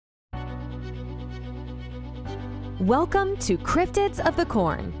Welcome to Cryptids of the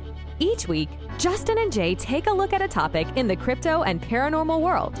Corn. Each week, Justin and Jay take a look at a topic in the crypto and paranormal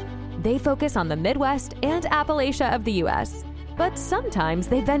world. They focus on the Midwest and Appalachia of the U.S., but sometimes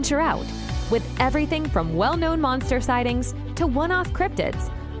they venture out with everything from well-known monster sightings to one-off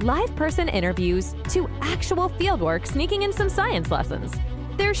cryptids, live person interviews to actual fieldwork sneaking in some science lessons.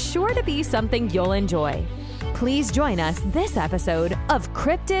 There's sure to be something you'll enjoy. Please join us this episode of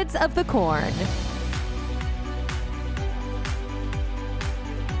Cryptids of the Corn.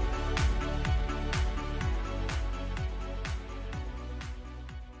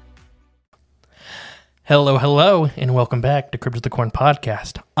 Hello, hello, and welcome back to Cryptids of the Corn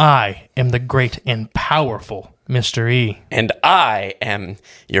podcast. I am the great and powerful Mr. E. And I am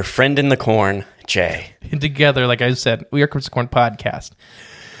your friend in the corn, Jay. And together, like I said, we are Cryptids of the Corn podcast.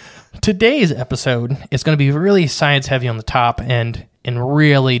 Today's episode is going to be really science-heavy on the top end and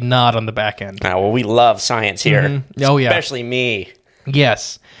really not on the back end. Well, we love science here. Mm-hmm. Oh, yeah. Especially me.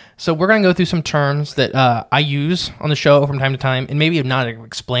 Yes. So we're going to go through some terms that I use on the show from time to time, and maybe have not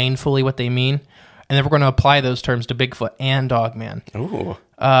explained fully what they mean. And then we're going to apply those terms to Bigfoot and Dogman. Ooh.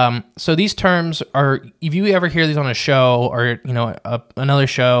 So these terms are, if you ever hear these on a show or, another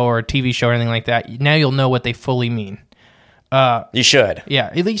show or a TV show or anything like that, now you'll know what they fully mean. You should. Yeah,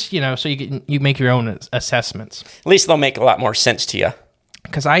 at least, so you make your own assessments. At least they'll make a lot more sense to you.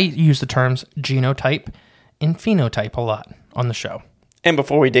 Because I use the terms genotype and phenotype a lot on the show. And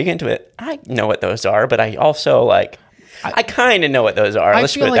before we dig into it, I know what those are, but I also I kind of know what those are.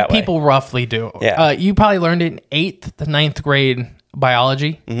 Let's feel put it like that way. people roughly do. Yeah. You probably learned it in 8th to 9th grade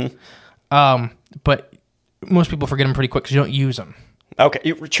biology. Mm-hmm. But most people forget them pretty quick because you don't use them.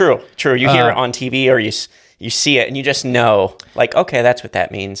 Okay, true. You hear it on TV or you see it and you just know, okay, that's what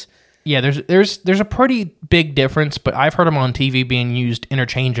that means. Yeah, there's a pretty big difference, but I've heard them on TV being used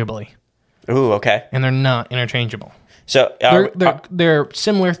interchangeably. Ooh, okay. And they're not interchangeable. So they're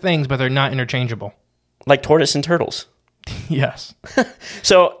similar things, but they're not interchangeable. Like tortoise and turtles. Yes.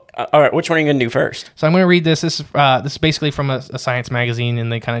 So, all right, which one are you going to do first? So I'm going to read this. This is basically from a science magazine,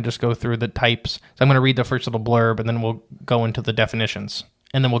 and they kind of just go through the types. So I'm going to read the first little blurb, and then we'll go into the definitions,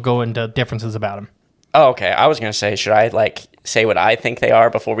 and then we'll go into differences about them. Oh, okay. I was going to say, should I say what I think they are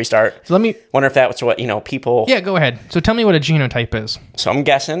before we start? So let me wonder if that's what people. Yeah, go ahead. So tell me what a genotype is. So I'm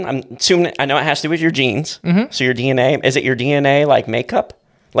assuming I know it has to do with your genes. Mm-hmm. So your DNA, is it your DNA makeup?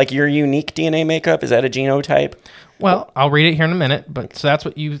 Like your unique DNA makeup? Is that a genotype? Well, I'll read it here in a minute, but so that's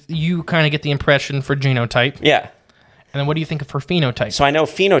what you kind of get the impression for genotype. Yeah. And then what do you think for phenotype? So I know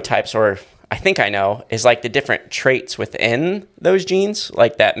phenotypes, or I think I know, is the different traits within those genes,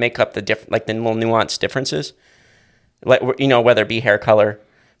 that make up the the little nuanced differences. Whether it be hair color,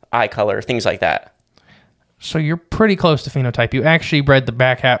 eye color, things like that. So you're pretty close to phenotype. You actually read the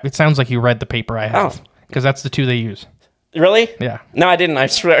back half. It sounds like you read the paper I have. Because that's the two they use. Really? Yeah. No, I didn't. I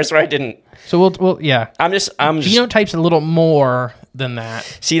swear I didn't. So we'll yeah. I'm just genotype's a little more than that.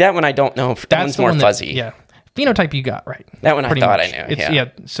 See, that one I don't know. That one's more fuzzy. Yeah. Phenotype you got right. That one I thought I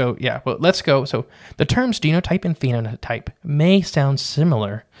knew. Well, let's go. So the terms genotype and phenotype may sound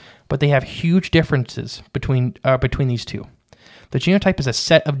similar, but they have huge differences between these two. The genotype is a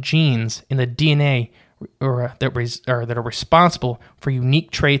set of genes in the DNA that are responsible for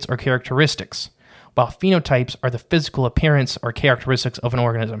unique traits or characteristics, while phenotypes are the physical appearance or characteristics of an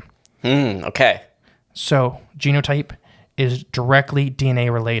organism. Okay. So, genotype is directly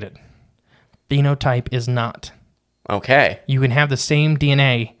DNA related. Phenotype is not. Okay. You can have the same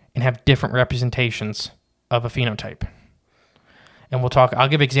DNA and have different representations of a phenotype. And I'll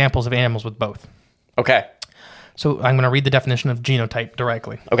give examples of animals with both. Okay. So, I'm going to read the definition of genotype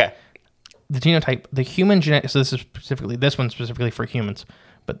directly. Okay. The genotype, the human genetic, so this one's specifically for humans,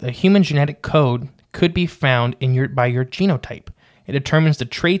 but the human genetic code could be found by your genotype. It determines the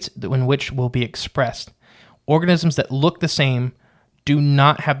traits in which will be expressed. Organisms that look the same do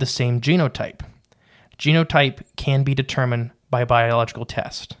not have the same genotype. Genotype can be determined by biological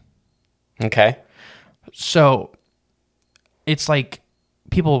test. Okay. So it's like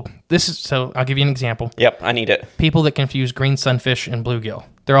so I'll give you an example. Yep, I need it. People that confuse green sunfish and bluegill.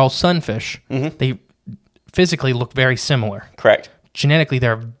 They're all sunfish. Mm-hmm. They physically look very similar. Correct. Genetically,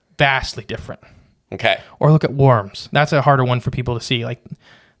 they're vastly different. Okay. Or look at worms. That's a harder one for people to see.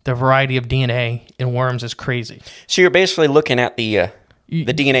 The variety of DNA in worms is crazy. So you're basically looking at the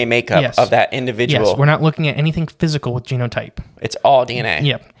DNA makeup of that individual. Yes, we're not looking at anything physical with genotype. It's all DNA.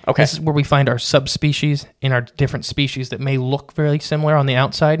 Yep. Okay. This is where we find our subspecies in our different species that may look very similar on the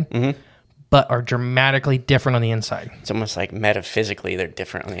outside, but are dramatically different on the inside. It's almost like metaphysically they're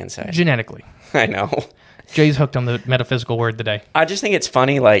different on the inside. Genetically. I know. Jay's hooked on the metaphysical word today. I just think it's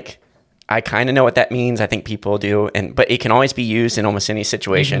funny, I kind of know what that means. I think people do, but it can always be used in almost any You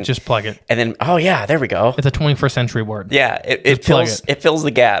situation. can just plug it. And then, oh yeah, there we go. It's a 21st century word. Yeah, it fills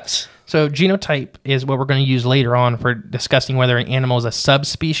the gaps. So genotype is what we're going to use later on for discussing whether an animal is a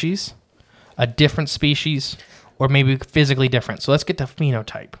subspecies, a different species, or maybe physically different. So let's get to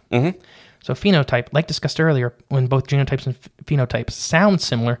phenotype. Mm-hmm. So phenotype, like discussed earlier, when both genotypes and phenotypes sound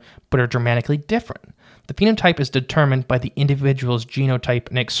similar but are dramatically different. The phenotype is determined by the individual's genotype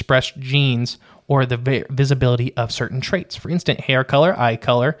and expressed genes or the visibility of certain traits. For instance, hair color, eye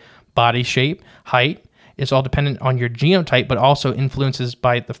color, body shape, height is all dependent on your genotype, but also influences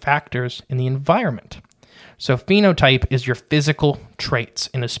by the factors in the environment. So phenotype is your physical traits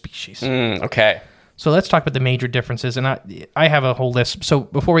in a species. Okay. So let's talk about the major differences, and I have a whole list. So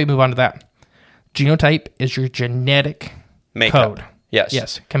before we move on to that, genotype is your genetic Makeup. code.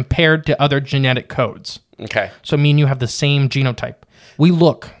 Yes. Compared to other genetic codes. Okay. So me and you have the same genotype. We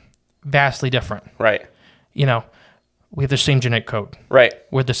look vastly different. Right. We have the same genetic code. Right.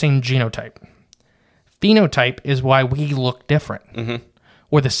 We're the same genotype. Phenotype is why we look different. Mm-hmm.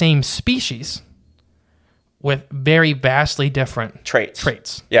 We're the same species with very vastly different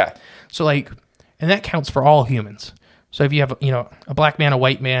traits. Yeah. So and that counts for all humans. So if you have, a black man, a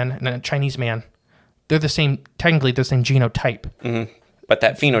white man, and a Chinese man, they're the same, technically they're the same genotype. Mm-hmm. But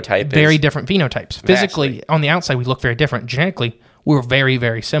that phenotype is very different phenotypes. Physically, on the outside, we look very different. Genetically, we're very,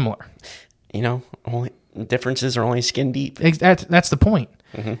 very similar. Only differences are only skin deep. That's the point,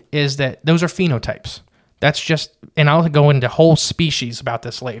 is that those are phenotypes. That's just, and I'll go into whole species about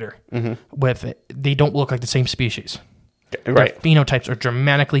this later. With it, they don't look like the same species. Right. Their phenotypes are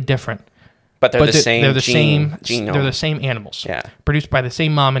dramatically different. But they're the same. They're the same. Genome. They're the same animals. Yeah. Produced by the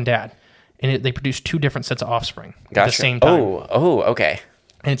same mom and dad, and they produce two different sets of offspring Gotcha. at the same time. Oh, okay.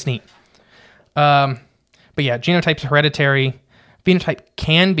 And it's neat. But yeah, genotype's hereditary. Phenotype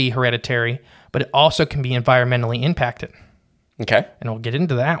can be hereditary, but it also can be environmentally impacted. Okay. And we'll get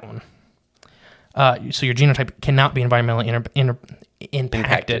into that one. So your genotype cannot be environmentally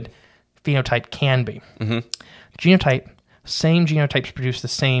impacted. Phenotype can be. Mm-hmm. Genotype, same genotypes produce the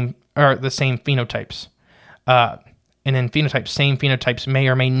same phenotypes. And then phenotypes, same phenotypes may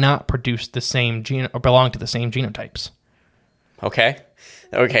or may not produce the same gene or belong to the same genotypes. Okay.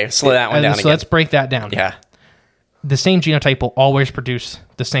 Slow that one down again. So let's break that down. Yeah. The same genotype will always produce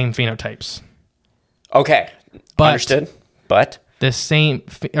the same phenotypes. Okay. But Understood. But the same,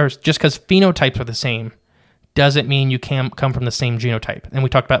 or just because phenotypes are the same, doesn't mean you can come from the same genotype. And we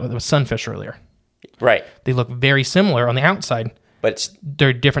talked about it with sunfish earlier. Right. They look very similar on the outside, but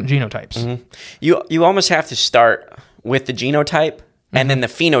they're different genotypes. Mm-hmm. You almost have to start with the genotype, and then the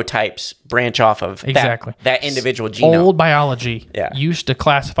phenotypes branch off of that individual genome. Old biology used to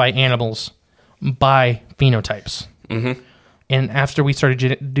classify animals by phenotypes. Mm-hmm. And after we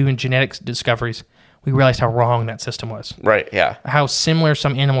started doing genetics discoveries, we realized how wrong that system was. Right, yeah. How similar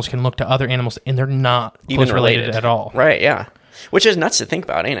some animals can look to other animals, and they're not even related at all. Right, yeah. Which is nuts to think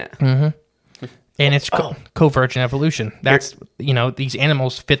about, ain't it? Mm-hmm. And it's convergent evolution. That's, these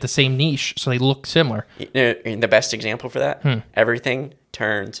animals fit the same niche, so they look similar. The best example for that, everything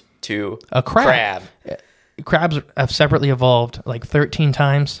turns to a crab. Crabs have separately evolved like 13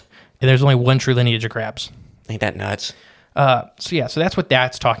 times, and there's only one true lineage of crabs. Ain't that nuts? So that's what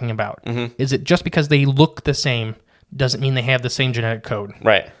that's talking about. Mm-hmm. Is it just because they look the same doesn't mean they have the same genetic code.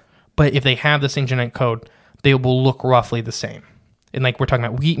 Right. But if they have the same genetic code, they will look roughly the same. And like we're talking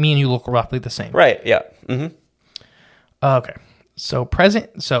about, me and you look roughly the same. Right, yeah. Mm-hmm. Okay. So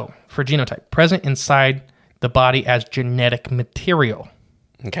for genotype, present inside the body as genetic material.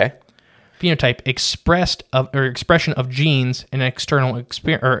 Okay. Phenotype, expression of genes and external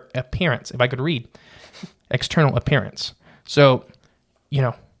appearance. If I could read. External appearance. So,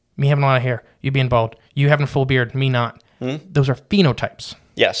 me having a lot of hair, you being bald, you having a full beard, me not. Those are phenotypes.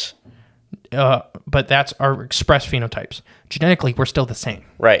 Yes. But that's our express phenotypes. Genetically, we're still the same.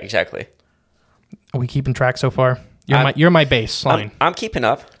 Right, exactly. Are we keeping track so far? You're my baseline. I'm keeping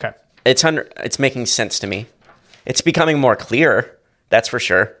up. Okay. It's making sense to me. It's becoming more clear, that's for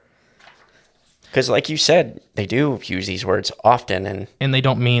sure. Because like you said, they do use these words often. And they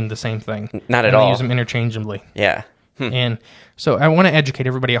don't mean the same thing. Not at all. They use them interchangeably. Yeah. And so I want to educate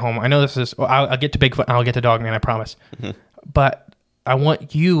everybody at home. I know this is, I'll get to Bigfoot and I'll get to Dogman, I promise. Mm-hmm. But I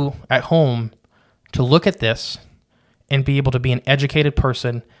want you at home to look at this and be able to be an educated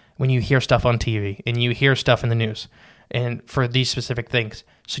person when you hear stuff on TV and you hear stuff in the news and for these specific things.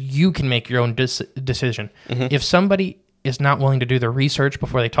 So you can make your own decision. Mm-hmm. If somebody is not willing to do their research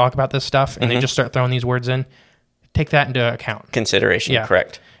before they talk about this stuff and they just start throwing these words in, take that into account. Consideration,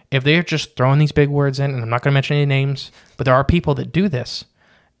 correct. If they're just throwing these big words in, and I'm not going to mention any names, but there are people that do this,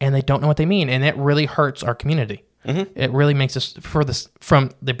 and they don't know what they mean, and it really hurts our community. It really makes us, from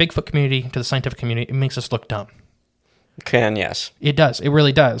the Bigfoot community to the scientific community, it makes us look dumb. Yes. It does. It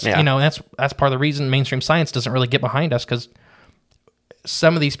really does. Yeah. You know, that's part of the reason mainstream science doesn't really get behind us, because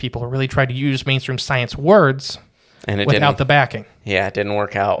some of these people really try to use mainstream science words And it without didn't, the backing. Yeah, it didn't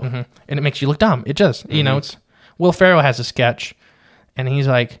work out. And it makes you look dumb. It does. You know, it's Will Ferrell has a sketch, and he's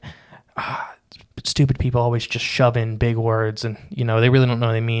like, stupid people always just shove in big words, and, you know, they really don't know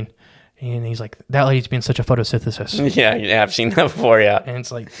what they mean. And he's like, that lady's being such a photosynthesis. Yeah, I've seen that before, yeah. And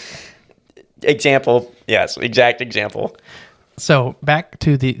it's like... Example, yes, exact example. So, back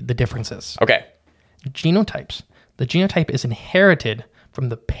to the differences. Okay. Genotypes. The genotype is inherited from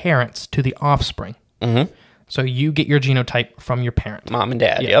the parents to the offspring. So, you get your genotype from your parent. Mom and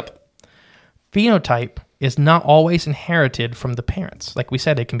dad, Yeah. yep. Phenotype is not always inherited from the parents. Like we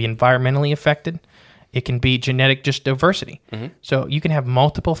said, it can be environmentally affected. It can be genetic just diversity. So you can have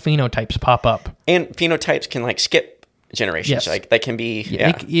multiple phenotypes pop up. And phenotypes can like skip generations. Yes. Like they can be,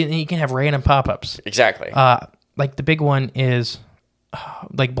 You can have random pop-ups. Exactly. Like the big one is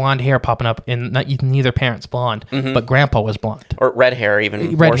like blonde hair popping up in neither parent's blonde, but grandpa was blonde. Or red hair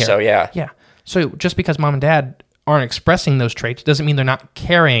even Red more hair. so, yeah. Yeah. So just because mom and dad aren't expressing those traits doesn't mean they're not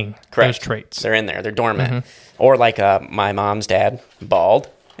carrying those traits. They're in there. They're dormant. Or like my mom's dad, bald,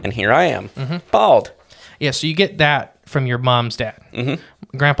 and here I am, bald. Yeah, so you get that from your mom's dad.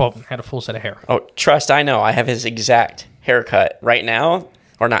 Grandpa had a full set of hair. Oh, trust, I know. I have his exact haircut right now.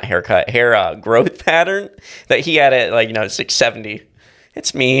 Or not haircut, hair growth pattern that he had at 670.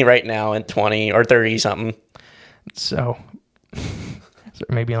 It's me right now in 20 or 30 something. So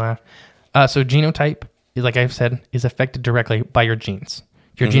maybe laugh. So genotype, like I've said, is affected directly by your genes.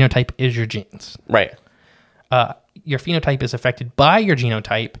 Your genotype is your genes. Right. Your phenotype is affected by your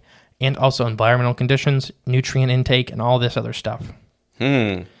genotype and also environmental conditions, nutrient intake, and all this other stuff.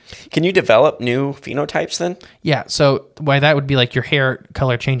 Can you develop new phenotypes then? Yeah, so why that would be like your hair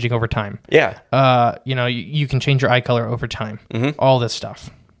color changing over time. Yeah. You can change your eye color over time. All this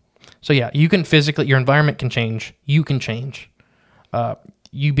stuff. So yeah, you can physically, your environment can change. You can change.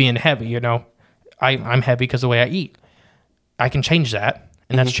 You being heavy, I'm heavy because of the way I eat. I can change that,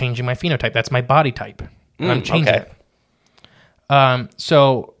 and that's changing my phenotype. That's my body type. And I'm changing it.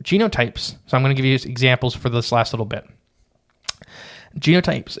 So genotypes. So I'm going to give you examples for this last little bit.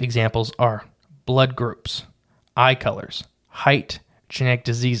 Genotypes examples are blood groups, eye colors, height, genetic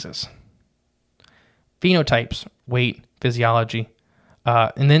diseases. Phenotypes, weight, physiology,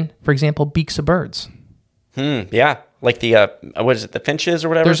 and then, for example, beaks of birds. Yeah. Like the, what is it, the finches or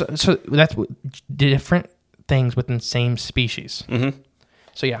whatever? So that's different things within the same species.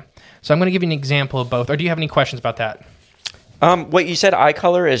 So yeah. So I'm going to give you an example of both. Or do you have any questions about that? What you said, eye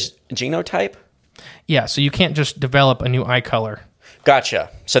color is genotype? Yeah, so you can't just develop a new eye color. Gotcha.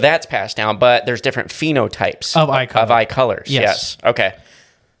 So that's passed down, but there's different phenotypes Of eye color. Of eye colors. Yes. Okay.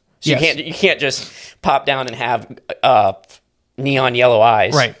 So Yes. you can't just pop down and have neon yellow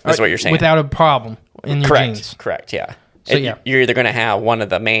eyes. Right. That's what you're saying. Without a problem in your genes. Correct. Yeah. So, yeah. You're either going to have one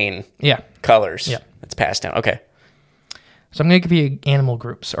of the main colors that's passed down. Okay. So I'm going to give you animal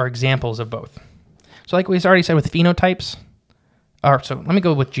groups or examples of both. So like we already said with phenotypes, so let me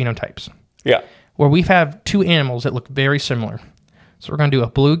go with genotypes. Yeah. Where we have two animals that look very similar. So we're going to do a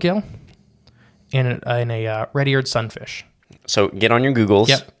bluegill and a red-eared sunfish. So get on your Googles.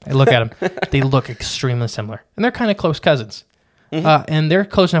 Yep. I look at them. They look extremely similar. And they're kind of close cousins. And they're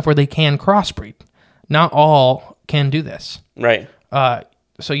close enough where they can crossbreed. Not all can do this. Right.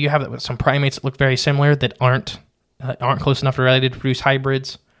 So you have some primates that look very similar that aren't close enough related to produce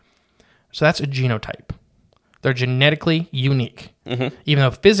hybrids. So that's a genotype. They're genetically unique. Even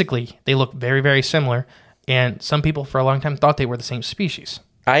though physically they look very, very similar. And some people for a long time thought they were the same species.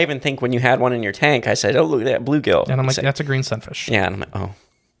 I even think when you had one in your tank, I said, oh, look at that bluegill. And I'm like, that's a green sunfish. Yeah, and I'm like, oh.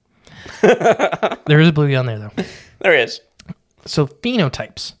 There is a bluegill in there, though. There is. So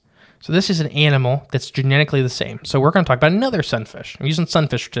phenotypes. So this is an animal that's genetically the same. So we're going to talk about another sunfish. I'm using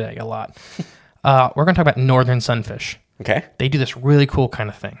sunfish today a lot. We're going to talk about northern sunfish. Okay. They do this really cool kind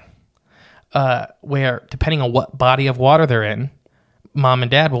of thing where, depending on what body of water they're in, mom and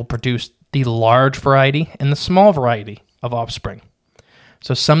dad will produce the large variety and the small variety of offspring.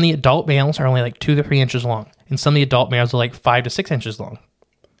 So some of the adult males are only like 2 to 3 inches long, and some of the adult males are like 5 to 6 inches long.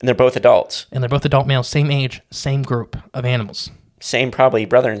 And they're both adults. And they're both adult males, same age, same group of animals. Same probably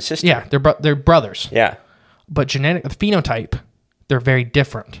brother and sister. Yeah, they're brothers. Yeah. But the phenotype, they're very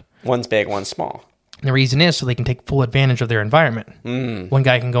different. One's big, one's small. And the reason is so they can take full advantage of their environment. One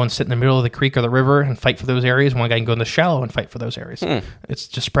guy can go and sit in the middle of the creek or the river and fight for those areas. One guy can go in the shallow and fight for those areas. It's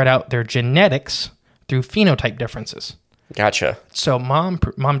to spread out their genetics through phenotype differences. Gotcha. So mom,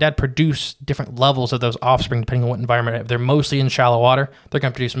 dad produce different levels of those offspring depending on what environment. If they're mostly in shallow water, they're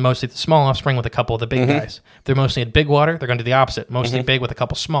going to produce mostly the small offspring with a couple of the big guys. If they're mostly in big water, they're going to do the opposite, mostly big with a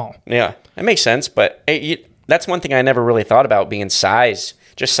couple small. Yeah, that makes sense. But that's one thing I never really thought about, being size,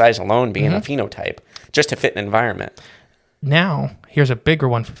 just size alone being a phenotype, just to fit an environment. Now, here's a bigger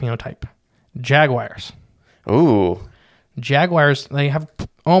one for phenotype. Jaguars. Ooh. Jaguars, they have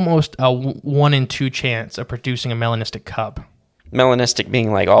almost a 1 in 2 chance of producing a melanistic cub. Melanistic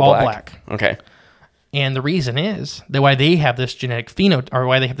being like all black. Okay. And the reason is that why they have this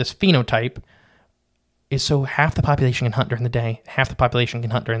why they have this phenotype is so half the population can hunt during the day, half the population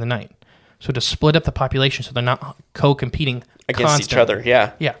can hunt during the night. So to split up the population so they're not co-competing against each other.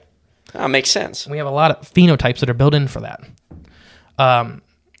 Yeah. Yeah. That makes sense. We have a lot of phenotypes that are built in for that.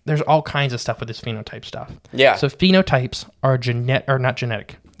 There's all kinds of stuff with this phenotype stuff. Yeah. So phenotypes are not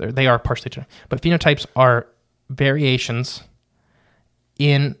genetic. They are partially genetic. But phenotypes are variations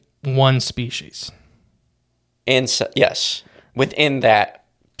in one species. Yes. Within that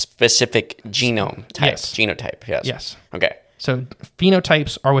specific genome type. Yes. Genotype. Yes. Yes. Okay. So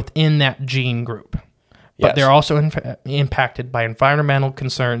phenotypes are within that gene group. But they're also impacted by environmental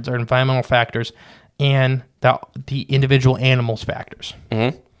concerns or environmental factors and the individual animal's factors.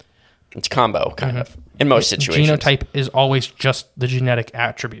 Mm-hmm. It's combo, kind of, in most situations. Genotype is always just the genetic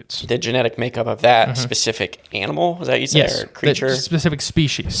attributes. The genetic makeup of that specific animal, is that what you said? Yes, or creature? the specific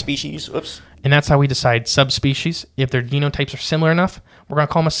species. Species, whoops. And that's how we decide subspecies. If their genotypes are similar enough, we're going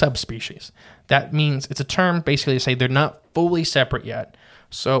to call them a subspecies. That means it's a term basically to say they're not fully separate yet.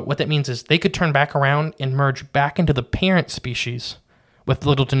 So what that means is they could turn back around and merge back into the parent species with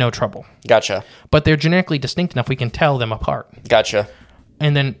little to no trouble. Gotcha. But they're genetically distinct enough we can tell them apart. Gotcha.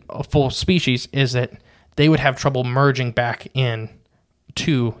 And then a full species is that they would have trouble merging back in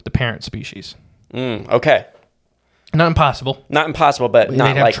to the parent species. Okay. Not impossible. Not impossible, but not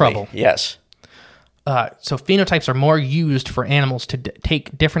they'd have likely. trouble. Yes. So phenotypes are more used for animals to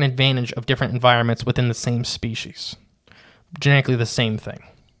take different advantage of different environments within the same species. Genetically the same thing.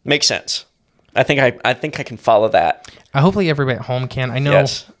 Makes sense. I think I can follow that. Hopefully everybody at home can. I know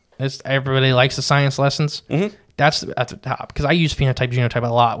everybody likes the science lessons. Mm-hmm. That's at the top because I use phenotype, genotype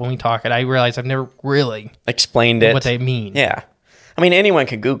a lot when we talk, and I realize I've never really explained it, what they mean. Yeah, I mean anyone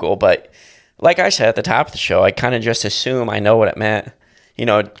can Google, but like I said at the top of the show, I kind of just assume I know what it meant. You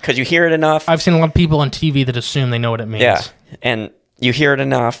know, because you hear it enough. I've seen a lot of people on TV that assume they know what it means. Yeah, and you hear it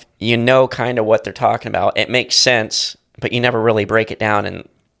enough, you know kind of what they're talking about. It makes sense, but you never really break it down and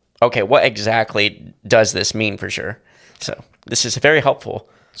okay, what exactly does this mean for sure? So this is very helpful.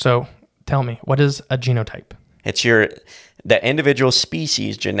 So tell me, what is a genotype? It's the individual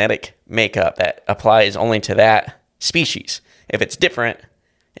species genetic makeup that applies only to that species. If it's different,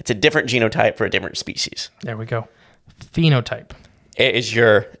 it's a different genotype for a different species. There we go. Phenotype. It is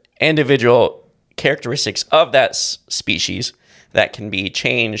your individual characteristics of that species that can be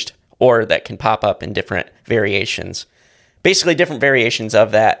changed or that can pop up in different variations. Basically, different variations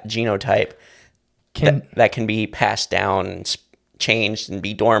of that genotype that can be passed down and changed and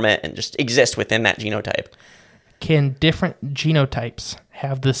be dormant and just exist within that genotype. Can different genotypes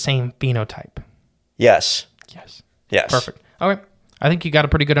have the same phenotype? Yes. Yes. Perfect. Okay. I think you got a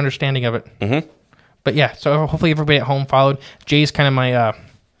pretty good understanding of it. Mm-hmm. But yeah, so hopefully everybody at home followed. Jay's kind of my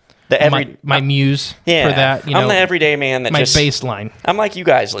muse for that. I'm the everyday man that my baseline. I'm like you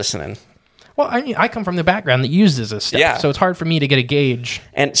guys listening. Well, I come from the background that uses this stuff, so it's hard for me to get a gauge.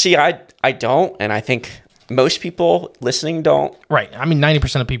 And see, I don't, and I think most people listening don't. Right. I mean,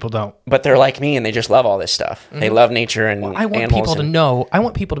 90% of people don't. But they're like me, and they just love all this stuff. Mm-hmm. They love nature and animals. I want people to know. I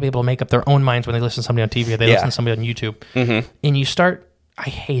want people to be able to make up their own minds when they listen to somebody on TV or they listen to somebody on YouTube. Mm-hmm. And you start... I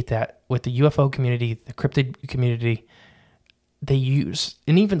hate that with the UFO community, the cryptid community. They use,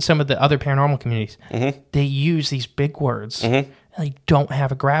 and even some of the other paranormal communities, they use these big words, and they don't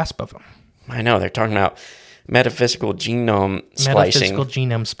have a grasp of them. I know. They're talking about metaphysical genome splicing. Metaphysical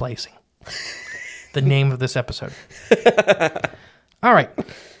genome splicing. The name of this episode. All right.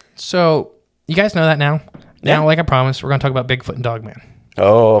 So, you guys know that now. Now, like I promised, we're going to talk about Bigfoot and Dogman.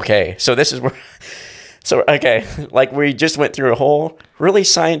 Oh, okay. So, this is where... So, okay, like we just went through a whole really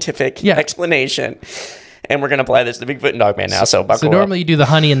scientific explanation, and we're going to apply this to Bigfoot and Dogman now, so buckle up. Normally you do the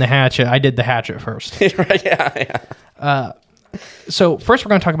honey and the hatchet. I did the hatchet first. Right, yeah. So first we're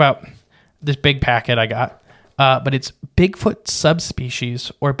going to talk about this big packet I got, but it's Bigfoot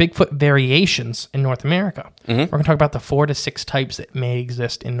subspecies or Bigfoot variations in North America. Mm-hmm. We're going to talk about the 4 to 6 types that may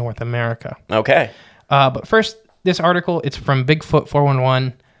exist in North America. Okay. But first, this article, it's from Bigfoot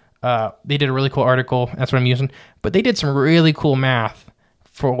 411. They did a really cool article. That's what I'm using. But they did some really cool math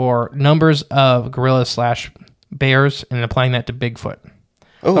for numbers of gorillas / bears, and applying that to Bigfoot.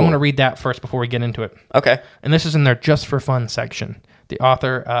 So I'm going to read that first before we get into it. Okay. And this is in their just for fun section. The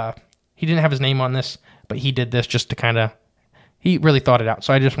author, he didn't have his name on this, but he did this just to kind of, he really thought it out.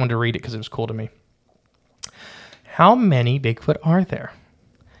 So I just wanted to read it because it was cool to me. How many Bigfoot are there?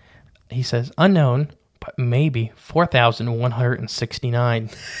 He says, unknown, but maybe 4,169.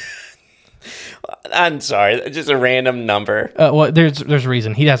 I'm sorry, just a random number. Well, there's a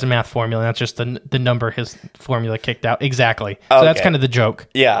reason. He has a math formula. That's just the number his formula kicked out. Exactly. So that's kind of the joke.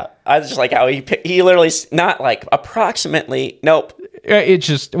 Yeah. I was just like how he literally, not like approximately, nope. It's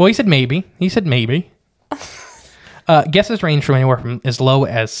just, well, he said maybe. Guesses range from anywhere from as low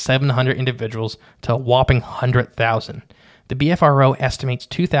as 700 individuals to a whopping 100,000. The BFRO estimates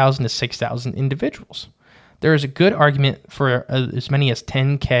 2,000 to 6,000 individuals. There is a good argument for as many as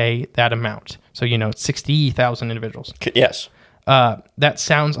 10K that amount. So, 60,000 individuals. Yes. That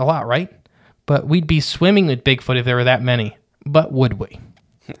sounds a lot, right? But we'd be swimming with Bigfoot if there were that many. But would we?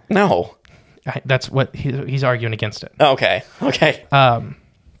 No. That's what he's arguing against it. Okay.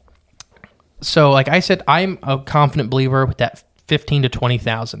 So, like I said, I'm a confident believer with that 15 to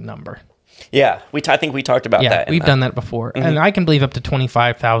 20,000 number. Yeah, I think we talked about that. Yeah, we've done that before. Mm-hmm. And I can believe up to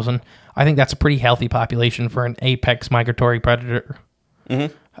 25,000. I think that's a pretty healthy population for an apex migratory predator.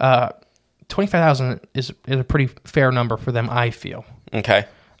 Mm-hmm. 25,000 is a pretty fair number for them, I feel. Okay.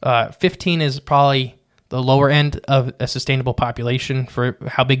 15 is probably the lower end of a sustainable population for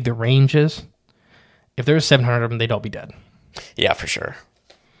how big the range is. If there's 700 of them, they'd all be dead. Yeah, for sure.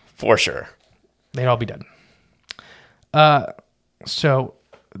 For sure. They'd all be dead. So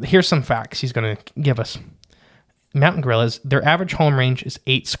here's some facts he's going to give us. Mountain gorillas, their average home range is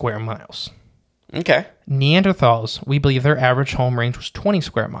 8 square miles. Okay. Neanderthals, we believe their average home range was 20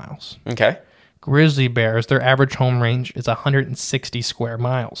 square miles. Okay. Grizzly bears, their average home range is 160 square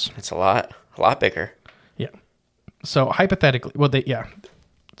miles. It's a lot bigger. Yeah. So hypothetically,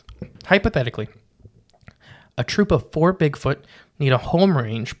 a troop of 4 Bigfoot need a home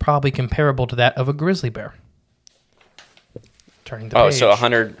range probably comparable to that of a grizzly bear. Turning the page. So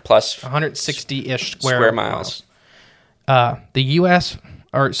 100 plus 160-ish square miles. The U.S.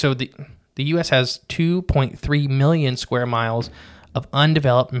 has 2.3 million square miles of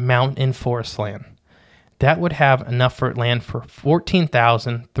undeveloped mountain and forest land. That would have enough for land for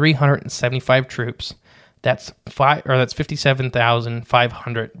 14,375 troops. That's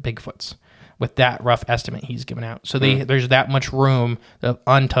 57,500 Bigfoots. With that rough estimate he's given out, so there's that much room of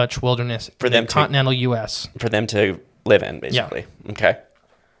untouched wilderness for them, continental U.S. for them to live in, basically. Yeah. Okay.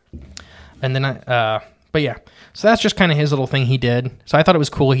 And then but yeah, so that's just kind of his little thing he did. So I thought it was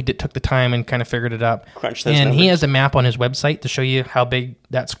cool. He took the time and kind of figured it up. Crunch those and numbers. He has a map on his website to show you how big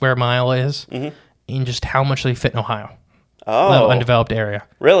that square mile is and just how much they fit in Ohio. Oh, undeveloped area.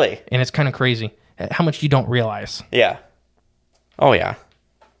 Really? And it's kind of crazy how much you don't realize. Yeah. Oh yeah.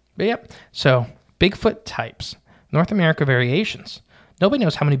 But yep. So Bigfoot types, North America variations. Nobody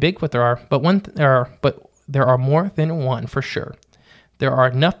knows how many Bigfoot there are, but there are more than one for sure. There are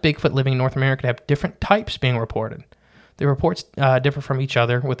enough Bigfoot living in North America to have different types being reported. The reports differ from each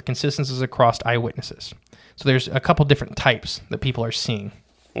other with consistencies across eyewitnesses. So there's a couple different types that people are seeing.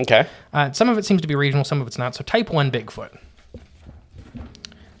 Okay. Some of it seems to be regional, some of it's not. So type 1 Bigfoot.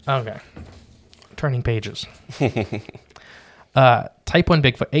 Okay. Turning pages. Type 1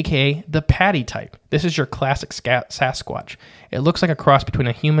 Bigfoot, a.k.a. the Patty type. This is your classic Sasquatch. It looks like a cross between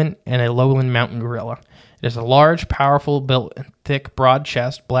a human and a lowland mountain gorilla. It is a large, powerful built, thick, broad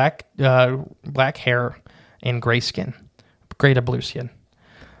chest, black hair, and gray skin. Gray to blue skin.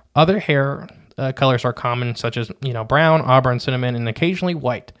 Other hair colors are common, such as brown, auburn, cinnamon, and occasionally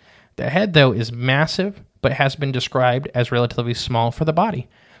white. The head, though, is massive, but has been described as relatively small for the body.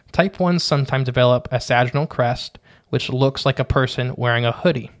 Type 1s sometimes develop a sagittal crest, which looks like a person wearing a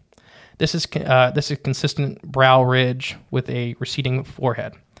hoodie. This is consistent brow ridge with a receding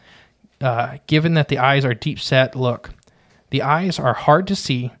forehead. Given that the eyes are deep set look, the eyes are hard to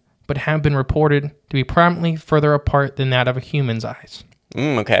see, but have been reported to be prominently further apart than that of a human's eyes.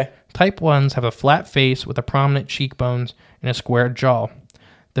 Okay. Type 1s have a flat face with a prominent cheekbones and a square jaw.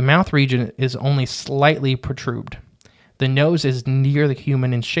 The mouth region is only slightly protruded. The nose is near the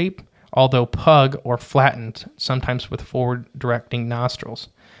human in shape, although pug or flattened, sometimes with forward-directing nostrils.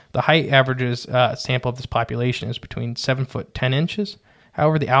 The height averages sample of this population is between 7 foot 10 inches.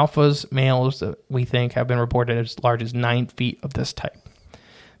 However, the alphas, males that we think have been reported as large as 9 feet of this type.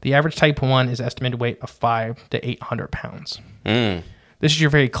 The average type 1 is estimated weight of 5 to 800 pounds. This is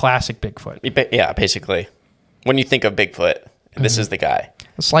your very classic Bigfoot. Yeah, basically. When you think of Bigfoot, this is the guy.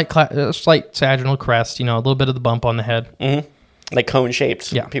 A slight sagittal crest, a little bit of the bump on the head. Mm-hmm. Like cone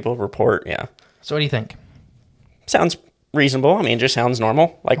shaped. Yeah. People report, yeah. So what do you think? Sounds reasonable. I mean, it just sounds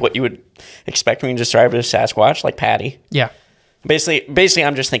normal, like what you would expect when you describe it as Sasquatch, like Patty. Yeah. Basically,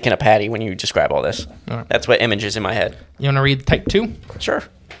 I'm just thinking of Patty when you describe all this. All right. That's what image is in my head. You want to read type 2? Sure.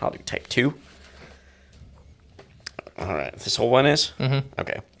 I'll do type 2. All right. This whole one is? Mm-hmm.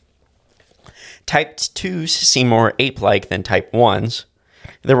 Okay. Type 2s seem more ape-like than type 1s.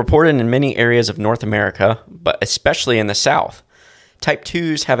 They're reported in many areas of North America, but especially in the South. Type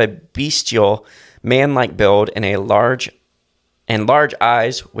 2s have a bestial, man-like build and large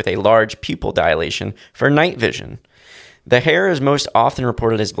eyes with a large pupil dilation for night vision. The hair is most often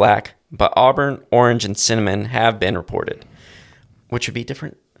reported as black, but auburn, orange, and cinnamon have been reported, which would be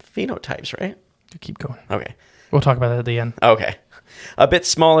different phenotypes, right? Keep going. Okay. We'll talk about that at the end. Okay. A bit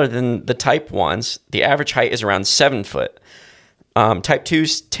smaller than the type 1s. The average height is around 7 foot. Type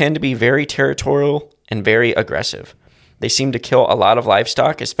 2s tend to be very territorial and very aggressive. They seem to kill a lot of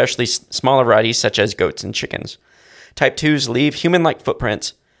livestock, especially smaller varieties such as goats and chickens. Type 2s leave human-like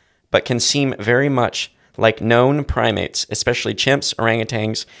footprints, but can seem very much like known primates, especially chimps,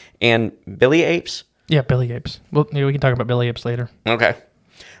 orangutans, and billy apes. Yeah, billy apes. Well, maybe we can talk about billy apes later. Okay.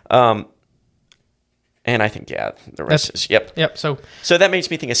 And I think, the rest is, yep. Yep, so that makes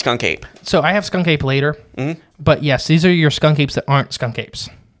me think of skunk ape. So I have skunk ape later, but yes, these are your skunk apes that aren't skunk apes.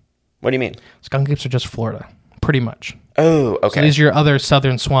 What do you mean? Skunk apes are just Florida, pretty much. Oh, okay. So these are your other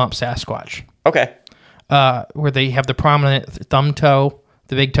southern swamp Sasquatch. Okay. Where they have the prominent thumb toe.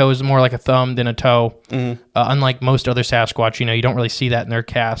 The big toe is more like a thumb than a toe. Unlike most other Sasquatch, you don't really see that in their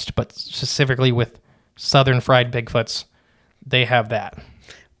cast, but specifically with southern fried Bigfoots, they have that.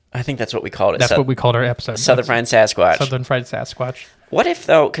 I think that's what we called it. That's what we called our episode. Southern fried Sasquatch. Southern fried Sasquatch. What if,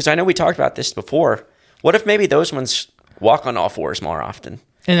 though, because I know we talked about this before, what if maybe those ones walk on all fours more often?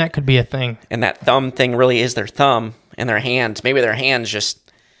 And that could be a thing. And that thumb thing really is their thumb and their hand. Maybe their hands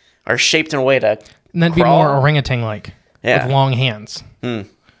just are shaped in a way to And that'd crawl. be more orangutan-like. Yeah. With long hands.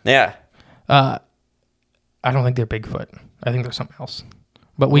 Yeah. I don't think they're Bigfoot. I think they're something else.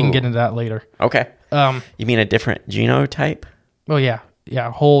 But we can get into that later. Okay. You mean a different genotype? Well, yeah. Yeah,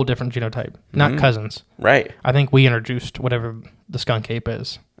 a whole different genotype. Not cousins. Right. I think we introduced whatever the skunk ape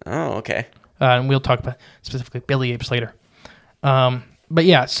is. Oh, okay. And we'll talk about specifically billy apes later. But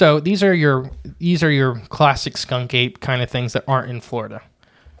yeah, so these are your classic skunk ape kind of things that aren't in Florida.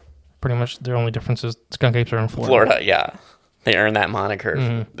 Pretty much their only difference is skunk apes are in Florida. Florida, yeah. They earn that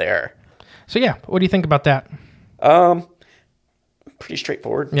moniker there. So yeah, what do you think about that? Pretty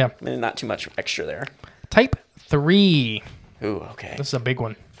straightforward. Yeah. I mean, not too much extra there. Type 3. Ooh, okay. This is a big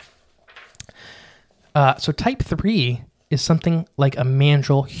one. So type 3 is something like a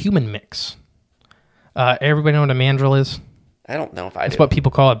mandrill human mix. Everybody know what a mandrill is? I don't know if I It's do. what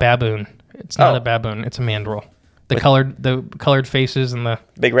people call a baboon. It's not a baboon. It's a mandrill. The colored faces and the...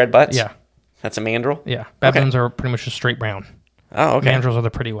 Big red butts? Yeah. That's a mandrill? Yeah. Baboons are pretty much just straight brown. Oh, okay. Mandrills are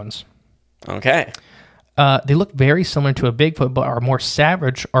the pretty ones. Okay. They look very similar to a Bigfoot, but are more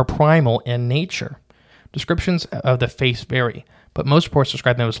savage or primal in nature. Descriptions of the face vary, but most reports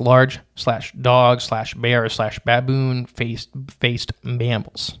describe them as large/dog/bear/baboon-faced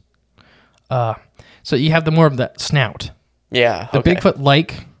mammals. So you have the more of the snout. Yeah. The okay.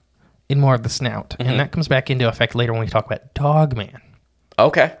 Bigfoot-like in more of the snout, and that comes back into effect later when we talk about Dogman.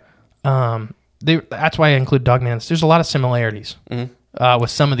 Okay. That's why I include Dogman. There's a lot of similarities with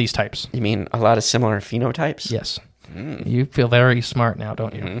some of these types. You mean a lot of similar phenotypes? Yes. You feel very smart now,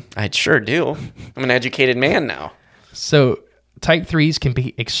 don't you? I sure do. I'm an educated man now. So type 3s can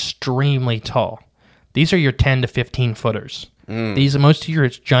be extremely tall. These are your 10 to 15 footers. Most of your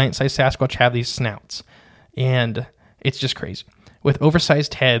giant-sized Sasquatch have these snouts, and it's just crazy. With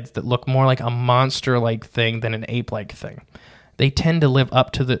oversized heads that look more like a monster-like thing than an ape-like thing. They tend to live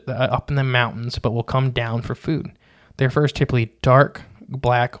up in the mountains, but will come down for food. Their fur is typically dark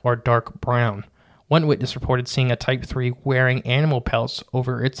black or dark brown. One witness reported seeing a type 3 wearing animal pelts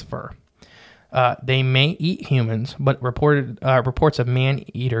over its fur. They may eat humans, but reports of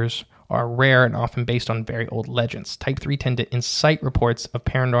man-eaters are rare and often based on very old legends. Type 3 tend to incite reports of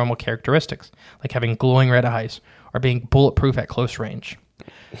paranormal characteristics, like having glowing red eyes or being bulletproof at close range.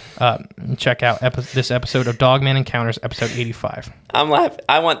 Check out this episode of Dogman Encounters, episode 85. I'm laughing.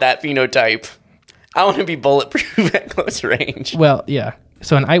 I want that phenotype. I want to be bulletproof at close range. Well, yeah.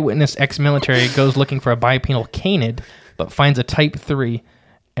 So an eyewitness ex-military goes looking for a bipedal canid, but finds a type 3,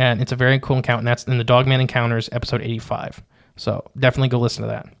 and it's a very cool encounter, and that's in the Dogman Encounters, episode 85. So definitely go listen to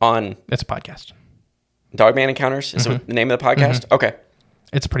that. It's a podcast. Dogman Encounters is the name of the podcast? Okay.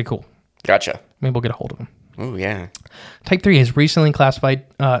 It's pretty cool. Gotcha. Maybe we'll get a hold of them. Oh, yeah. Type 3 is recently classified.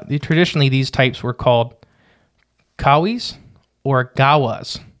 Traditionally, these types were called Kawis or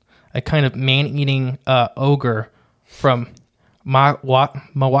Gawas, a kind of man-eating ogre from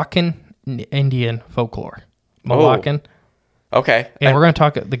Mawakan Indian folklore. Mawakan. Okay. And we're going to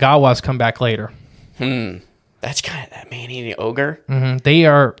talk, the Gawas come back later. That's kind of that man-eating ogre. They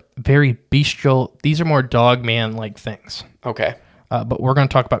are very bestial. These are more dog-man-like things. Okay. But we're going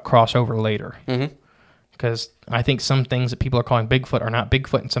to talk about crossover later. Because I think some things that people are calling Bigfoot are not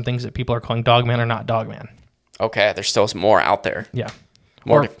Bigfoot, and some things that people are calling Dogman are not Dogman. Okay, there's still more out there. Yeah.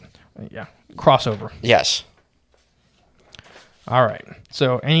 More. Yeah. Crossover. Yes. All right.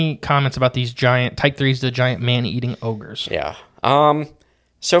 So any comments about these giant, type 3s, the giant man-eating ogres? Yeah.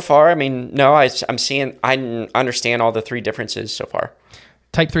 So far, I mean, no, I understand all the three differences so far.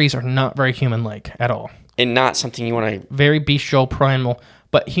 Type 3s are not very human-like at all. And not something you want to... Very bestial, primal,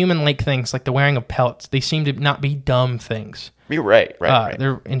 but human-like things like the wearing of pelts, they seem to not be dumb things. You're right.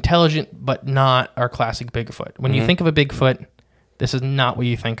 They're intelligent, but not our classic Bigfoot. When you think of a Bigfoot, this is not what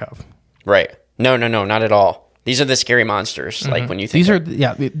you think of. Right. No, not at all. These are the scary monsters, like when you think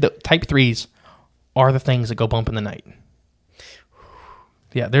the type 3s are the things that go bump in the night.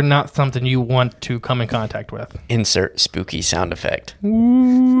 Yeah, they're not something you want to come in contact with. Insert spooky sound effect. We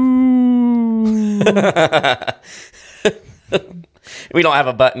don't have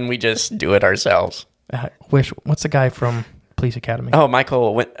a button. We just do it ourselves. What's the guy from Police Academy? Oh,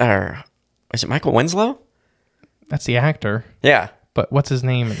 is it Michael Winslow? That's the actor. Yeah. But what's his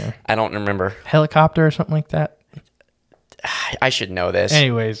name in there? I don't remember. Helicopter or something like that? I should know this.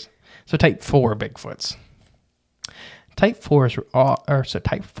 Anyways, so type 4 Bigfoots. Type 4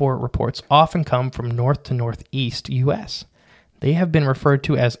 reports often come from north to northeast U.S. They have been referred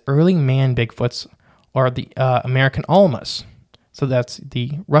to as early man Bigfoots or the American Almas. So that's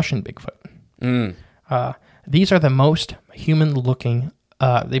the Russian Bigfoot. These are the most human-looking.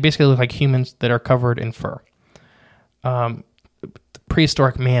 They basically look like humans that are covered in fur.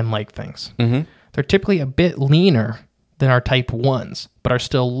 Prehistoric man-like things. They're typically a bit leaner than our type 1s, but are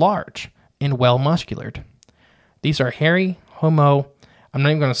still large and well-musculared. These are hairy Homo, I'm not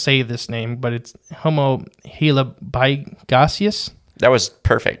even going to say this name, but it's Homo heidelbergensis. That was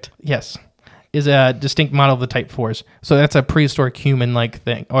perfect. Yes. Is a distinct model of the type 4s. So that's a prehistoric human-like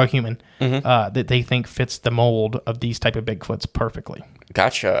thing, or human, that they think fits the mold of these type of Bigfoots perfectly.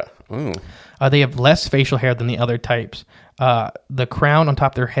 Gotcha. Ooh. They have less facial hair than the other types. The crown on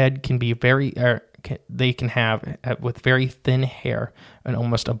top of their head can be they can have with very thin hair and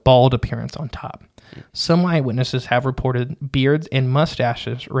almost a bald appearance on top. Some eyewitnesses have reported beards and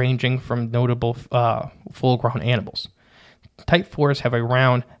mustaches ranging from notable full-grown animals. Type 4s have a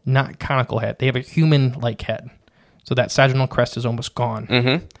round, not conical head. They have a human-like head. So that sagittal crest is almost gone.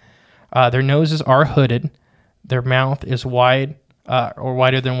 Their noses are hooded. Their mouth is wide or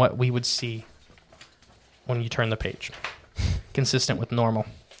wider than what we would see when you turn the page. Consistent with normal.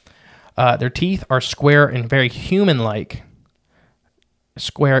 Their teeth are square and very human-like.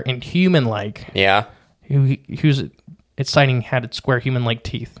 Square and human-like. Yeah. Who's its sighting had its square human-like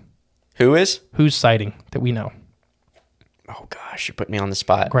teeth? Who is? Whose sighting that we know? Oh, gosh, you put me on the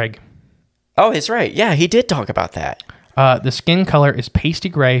spot. Greg. Oh, it's right. Yeah, he did talk about that. The skin color is pasty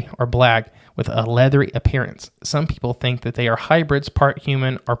gray or black with a leathery appearance. Some people think that they are hybrids, part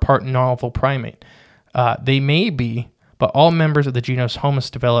human or part novel primate. They may be, but all members of the genus Homo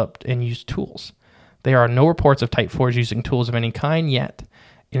developed and used tools. There are no reports of type 4s using tools of any kind yet.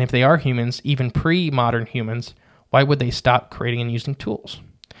 And if they are humans, even pre-modern humans, why would they stop creating and using tools?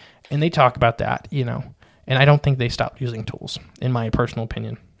 And they talk about that, and I don't think they stopped using tools, in my personal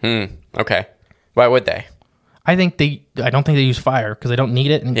opinion. Okay. Why would they? I don't think they use fire because they don't need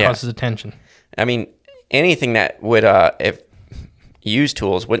it and it causes attention. I mean, anything that would, if use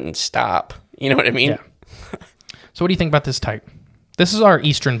tools wouldn't stop. You know what I mean? Yeah. So what do you think about this type? This is our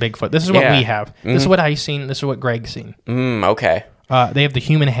Eastern Bigfoot. This is what we have. This is what I've seen. This is what Greg's seen. Okay. They have the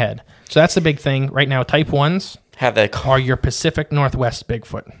human head. So that's the big thing. Right now, type 1s are your Pacific Northwest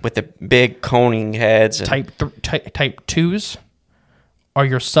Bigfoot. With the big coning heads. Type 2s are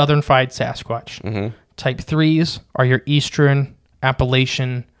your Southern Fried Sasquatch. Type 3s are your Eastern,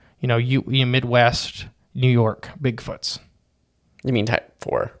 Appalachian, Midwest, New York Bigfoots. You mean type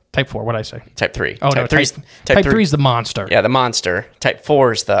 4? Type 4, what'd I say? Type 3. Oh, type 3. Type 3 is the monster. Yeah, the monster. Type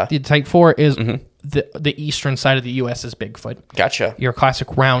 4 is the... Type 4 is the eastern side of the U.S. is Bigfoot. Gotcha. Your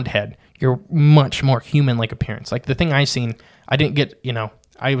classic round head. Your much more human-like appearance. Like the thing I seen, I didn't get,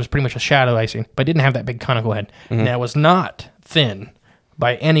 I was pretty much a shadow I seen, but I didn't have that big conical head. And that was not thin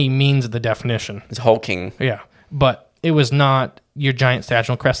by any means of the definition. It's hulking. Yeah, but it was not your giant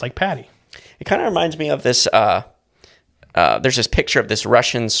sagittal crest like Patty. It kind of reminds me of this... there's this picture of this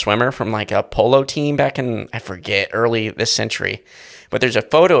Russian swimmer from like a polo team back in, I forget, early this century. But there's a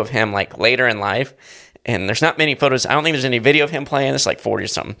photo of him like later in life, and there's not many photos. I don't think there's any video of him playing. It's like 40 or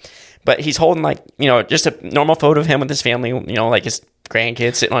something. But he's holding like, just a normal photo of him with his family, like his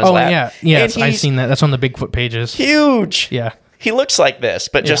grandkids sitting on his lap. Yeah. Yes, I've seen that. That's on the Bigfoot pages. Huge. Yeah. He looks like this,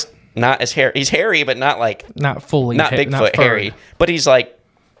 but just not as hairy. He's hairy, but not like... Not fully. Not Bigfoot hairy. But he's like,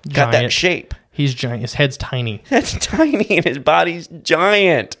 got that shape. He's giant. His head's tiny. That's tiny, and his body's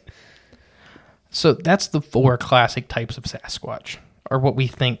giant. So that's the 4 classic types of Sasquatch, or what we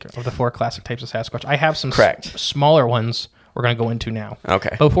think of the 4 classic types of Sasquatch. I have some smaller ones we're going to go into now.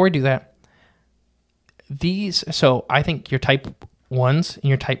 Okay. But before we do that, so I think your type 1s and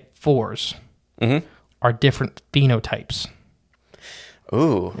your type 4s are different phenotypes.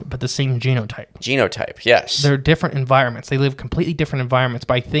 Ooh. But the same genotype. Genotype, yes. They're different environments. They live completely different environments.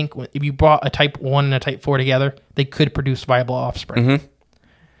 But I think if you brought a type 1 and a type 4 together, they could produce viable offspring. Mm-hmm.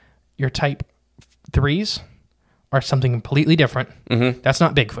 Your type 3s are something completely different. Mm-hmm. That's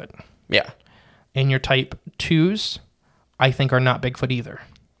not Bigfoot. Yeah. And your type 2s, I think, are not Bigfoot either.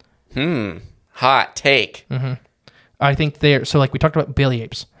 Hot take. Mm-hmm. I think they're... So, like, we talked about Billy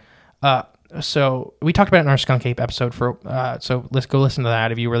apes. So we talked about it in our skunk ape episode. So let's go listen to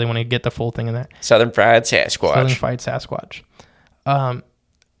that if you really want to get the full thing in that. Southern fried Sasquatch. Southern fried Sasquatch.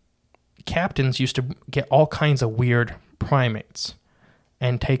 Captains used to get all kinds of weird primates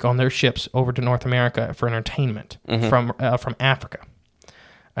and take on their ships over to North America for entertainment from Africa.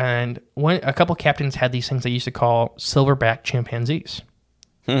 And a couple captains had these things they used to call silverback chimpanzees.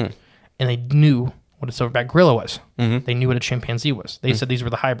 And they knew what a silverback gorilla was. They knew what a chimpanzee was. They said these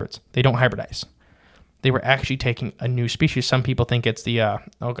were the hybrids. They don't hybridize. They were actually taking a new species. Some people think it's the,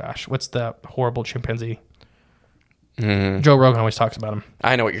 what's the horrible chimpanzee? Joe Rogan always talks about them.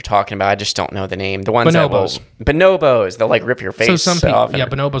 I know what you're talking about. I just don't know the name. The ones bonobos. Bonobos. They'll like rip your face. So some people, off.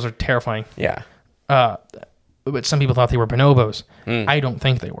 bonobos are terrifying. Yeah. But some people thought they were bonobos. I don't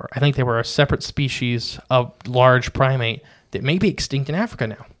think they were. I think they were a separate species of large primate that may be extinct in Africa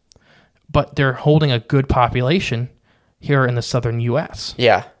now. But they're holding a good population here in the southern U.S.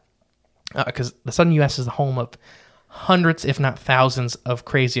 Yeah. Because the southern U.S. is the home of hundreds, if not thousands, of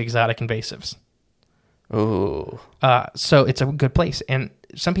crazy exotic invasives. Ooh. So it's a good place. And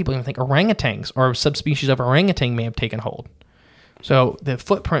some people even think orangutans or subspecies of orangutan may have taken hold. So the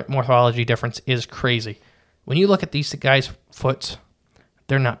footprint morphology difference is crazy. When you look at these guys' foots,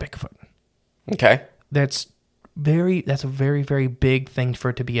 they're not Bigfoot. Okay. That's a very, very big thing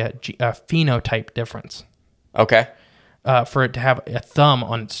for it to be a phenotype difference. Okay. For it to have a thumb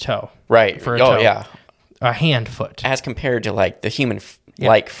on its toe. Right. For a toe. Yeah. A hand foot. As compared to like the human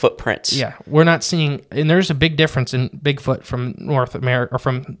like footprints. Yeah. We're not seeing, and there's a big difference in Bigfoot from North America or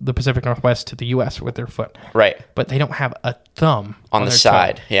from the Pacific Northwest to the U.S. with their foot. Right. But they don't have a thumb on the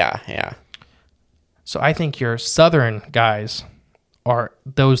side. Toe. Yeah. So I think your southern guys are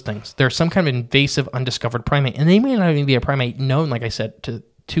those things. They're some kind of invasive, undiscovered primate. And they may not even be a primate known, like I said,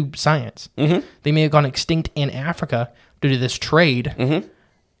 to science. They may have gone extinct in Africa due to this trade.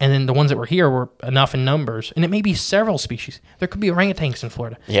 And then the ones that were here were enough in numbers. And it may be several species. There could be orangutans in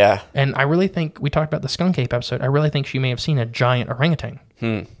Florida. Yeah. And I really think, we talked about the skunk ape episode, I really think she may have seen a giant orangutan.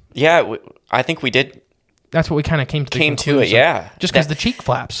 Yeah, I think we did. That's what we kind of came to it, yeah. Just because the cheek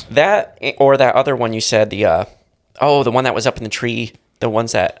flaps. That, or that other one you said, the one that was up in the tree, the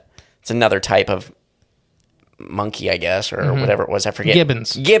ones that, it's another type of monkey, I guess, or whatever it was, I forget.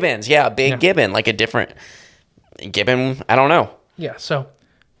 Gibbons, yeah, big gibbon, like a different gibbon, I don't know. Yeah, so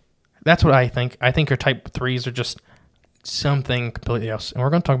that's what I think. I think your type 3s are just something completely else. And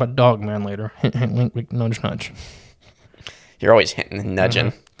we're going to talk about Dogman later. Hint, hint, wink, wink, nudge, nudge. You're always hinting and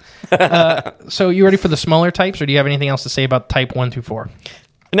nudging. So you ready for the smaller types, or do you have anything else to say about type 1 through 4?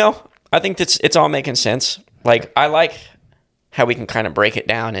 No, I think it's all making sense. Like, I like how we can kind of break it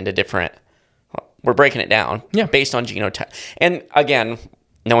down into different... We're breaking it down based on genotype. And again,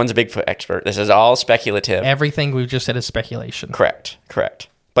 no one's a Bigfoot expert. This is all speculative. Everything we've just said is speculation. Correct.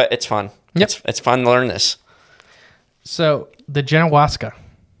 But it's fun. Yep. It's fun to learn this. So, the Genowaska.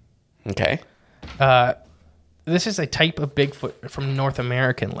 Okay. This is a type of Bigfoot from North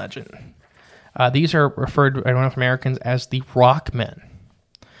American legend. These are referred by North Americans as the Rockmen.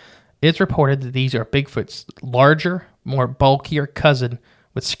 It's reported that these are Bigfoot's larger, more bulkier cousin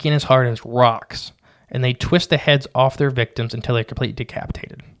with skin as hard as rocks, and they twist the heads off their victims until they're completely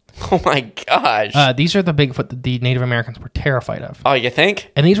decapitated. Oh my gosh. These are the Bigfoot that the Native Americans were terrified of. Oh, you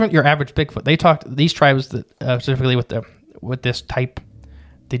think? And these weren't your average Bigfoot. They talked, these tribes that specifically with this type,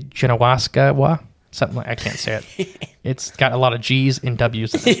 the Genowaska, something like, I can't say it. It's got a lot of G's and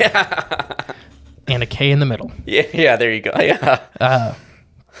W's in it. Yeah. And a K in the middle. Yeah, there you go. Yeah.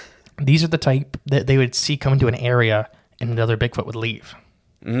 These are the type that they would see come into an area and another Bigfoot would leave.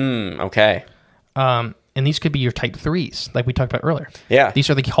 Okay. And these could be your type 3s, like we talked about earlier. Yeah. These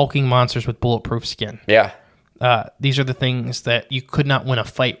are the hulking monsters with bulletproof skin. Yeah. These are the things that you could not win a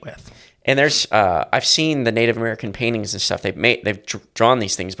fight with. And there's, I've seen the Native American paintings and stuff. They've drawn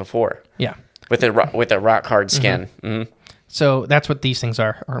these things before. Yeah. With a rock hard skin. Mm-hmm. So that's what these things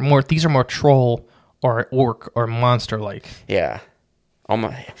are. These are more troll or orc or monster like. Yeah.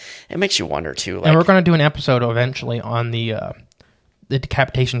 It makes you wonder too. Like, and we're going to do an episode eventually on the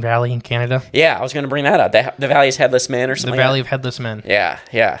Decapitation Valley in Canada. Yeah, I was going to bring that up. The Valley's Headless Men or something. The Valley of Headless Men. Yeah.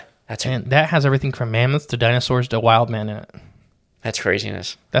 And that has everything from mammoths to dinosaurs to wild men in it. That's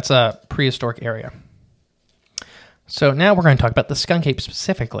craziness. That's a prehistoric area. So now we're going to talk about the skunk ape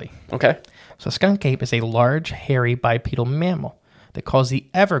specifically. Okay. So skunk ape is a large, hairy bipedal mammal that calls the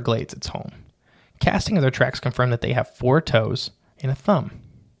Everglades its home. Casting of their tracks confirm that they have 4 toes and a thumb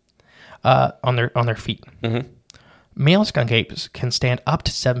on their feet. Mm-hmm. Male skunk apes can stand up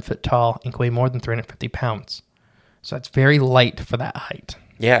to 7 foot tall and weigh more than 350 pounds. So that's very light for that height.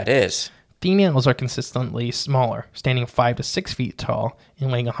 Yeah, it is. Females are consistently smaller, standing 5 to 6 feet tall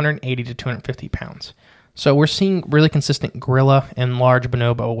and weighing 180 to 250 pounds. So we're seeing really consistent gorilla and large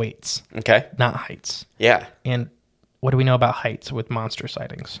bonobo weights. Okay. Not heights. Yeah. And what do we know about heights with monster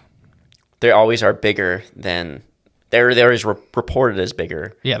sightings? They always are bigger than... They're always reported as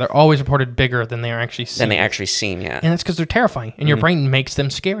bigger. Yeah, they're always reported bigger than they are actually seen. Yeah. And it's because they're terrifying, and your brain makes them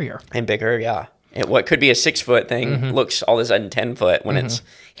scarier. And bigger, yeah. And what could be a 6 foot thing looks all of a sudden 10 foot when it's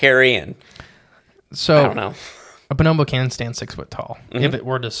hairy and... So I don't know. A bonobo can stand 6 foot tall if it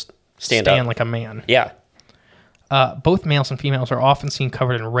were to stand up like a man. Yeah. Both males and females are often seen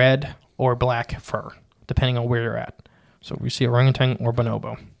covered in red or black fur, depending on where you're at. So we see orangutan or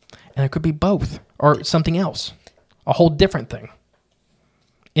bonobo. And it could be both or something else, a whole different thing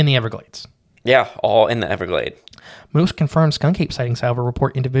in the Everglades. Yeah, all in the Everglade. Most confirmed skunk ape sightings, however,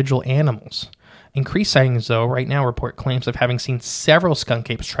 report individual animals. Increased sightings, though, right now report claims of having seen several skunk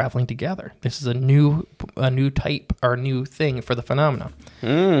apes traveling together. This is a new type or new thing for the phenomena.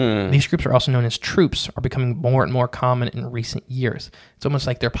 These groups are also known as troops, are becoming more and more common in recent years. It's almost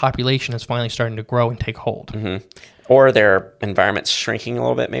like their population is finally starting to grow and take hold. Mm-hmm. Or their environment's shrinking a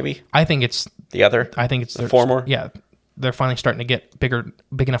little bit, maybe? I think it's the other. I think it's the former. Yeah, they're finally starting to get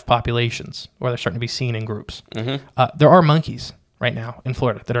big enough populations, or they're starting to be seen in groups. There are monkeys right now in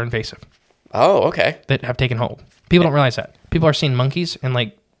Florida that are invasive. Oh, okay. That have taken hold. People don't realize that. People are seeing monkeys, and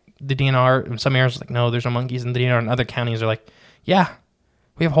like the DNR in some areas, like no, there's no monkeys. And the DNR in other counties are like, yeah,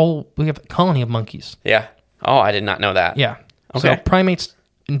 we have a colony of monkeys. Yeah. Oh, I did not know that. Yeah. Okay. So primates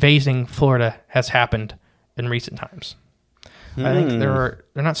invading Florida has happened in recent times. I think they're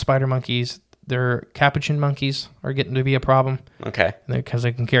not spider monkeys. They're capuchin monkeys are getting to be a problem. Okay. Because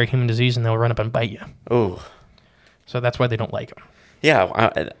they can carry human disease and they'll run up and bite you. Ooh. So that's why they don't like them. Yeah,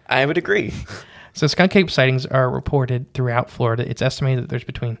 I would agree. So skunk ape sightings are reported throughout Florida. It's estimated that there's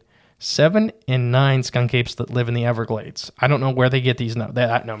between 7 and 9 skunk apes that live in the Everglades. I don't know where they get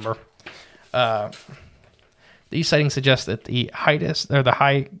that number. These sightings suggest that the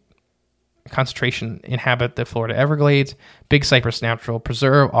high concentration inhabit the Florida Everglades. Big Cypress Natural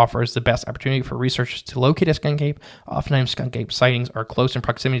Preserve offers the best opportunity for researchers to locate a skunk ape. Oftentimes, skunk ape sightings are close in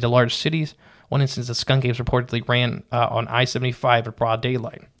proximity to large cities. One instance, the skunk apes reportedly ran on I-75 at broad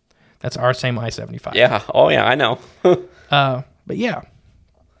daylight. That's our same I-75. Yeah. Oh, yeah, I know. But yeah.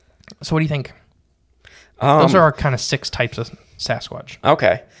 So what do you think? Those are our kind of 6 types of Sasquatch.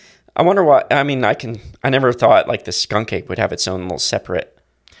 Okay. I wonder what... I mean, I never thought like the skunk ape would have its own little separate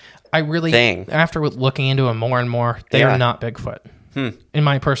thing. After looking into them more and more, they are not Bigfoot. In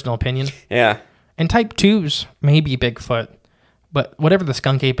my personal opinion. Yeah. And type 2s may be Bigfoot, but whatever the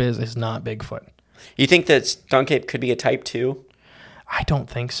skunk ape is not Bigfoot. You think that skunk ape could be a type 2? I don't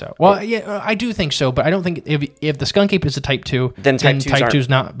think so. Well, yeah, I do think so, but I don't think if the skunk ape is a type 2, then type 2's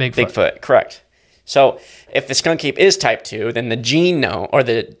not Bigfoot. Bigfoot, correct. So if the skunk ape is type 2, then the genome, or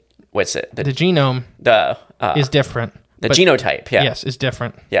the genome is different. The genotype, yeah. Yes, is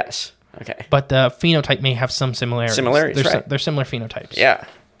different. Yes, okay. But the phenotype may have some similarities. They're similar phenotypes. Yeah.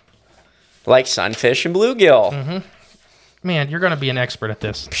 Like sunfish and bluegill. Mm-hmm. Man, you're going to be an expert at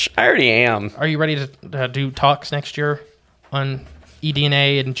this. I already am. Are you ready to do talks next year on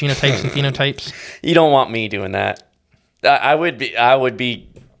eDNA and genotypes and phenotypes? You don't want me doing that. I would be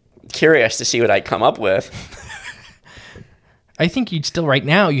curious to see what I come up with. I think you'd still, right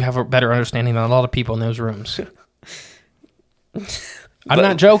now, you have a better understanding than a lot of people in those rooms. I'm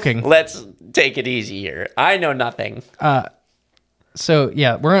not joking. Let's take it easy here. I know nothing. So,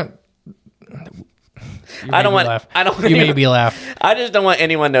 yeah, we're going to... I don't want. I don't. You made me laugh. I just don't want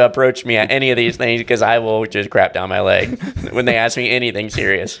anyone to approach me at any of these things because I will just crap down my leg when they ask me anything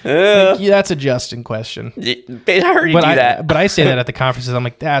serious. Yeah, that's a Justin question. I heard you do that. But I say that at the conferences. I'm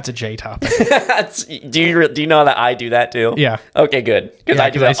like, that's a J topic. Do you know that I do that too? Yeah. Okay, good. Because I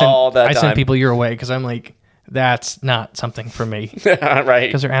do that all the time. I send people your way because I'm like, that's not something for me. Right.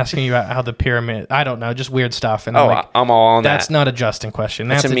 Because they're asking you about how the pyramid, I don't know, just weird stuff. And I'm all on that. That's not a Justin question.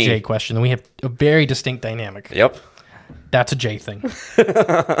 That's a J question. And we have a very distinct dynamic. Yep. That's a J thing.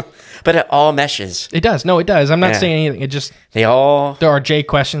 But it all meshes. It does. No, it does. I'm not saying anything. It just... There are J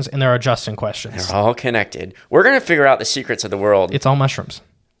questions and there are Justin questions. They're all connected. We're going to figure out the secrets of the world. It's all mushrooms.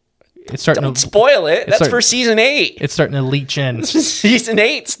 It's starting Don't spoil it. That's for season 8. It's starting to leach in. Season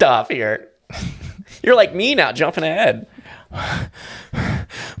 8 stuff here. You're like me now, jumping ahead.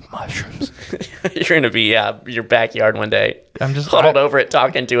 Mushrooms. You're going to be your backyard one day. I'm just huddled over it,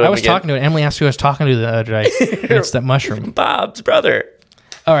 talking to him. I was talking to it. Emily asked who I was talking to the other day. It's that mushroom. Bob's brother.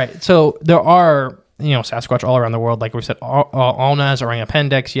 All right. So there are, Sasquatch all around the world. Like we said, Alnas,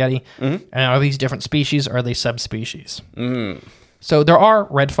 Orangupendex, Yeti. Mm-hmm. And are these different species or are they subspecies? Mm. So there are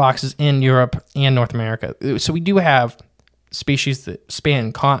red foxes in Europe and North America. So we do have species that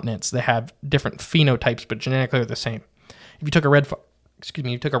span continents that have different phenotypes, but genetically they're the same. If you took a red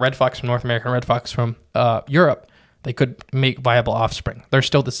fox from North America and a red fox from Europe, they could make viable offspring. They're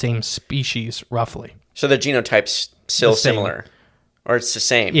still the same species, roughly. So the genotype's still similar, or it's the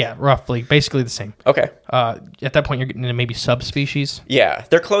same? Yeah, roughly, basically the same. Okay. At that point, you're getting into maybe subspecies. Yeah,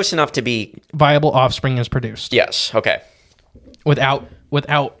 they're close enough to be viable offspring is produced. Yes. Okay.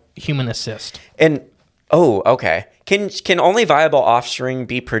 Without human assist. And okay. Can only viable offspring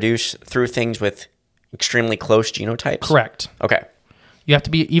be produced through things with extremely close genotypes? Correct. Okay. You have to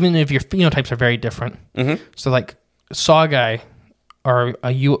be, even if your phenotypes are very different. Mm-hmm. So like Sawguy are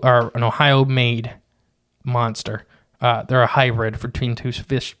an Ohio-made monster. They're a hybrid between two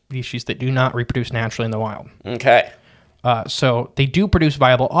fish species that do not reproduce naturally in the wild. Okay. So they do produce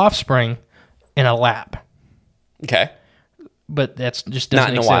viable offspring in a lab. Okay. But that's just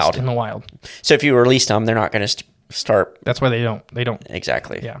doesn't exist in the wild. So if you release them, they're not going to start. That's why they don't.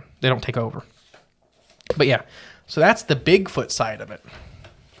 Exactly. Yeah, they don't take over. But yeah, so that's the Bigfoot side of it.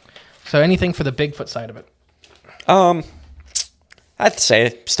 So anything for the Bigfoot side of it? I'd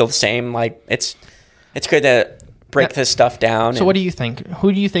say still the same. Like it's good to break this stuff down. So what do you think?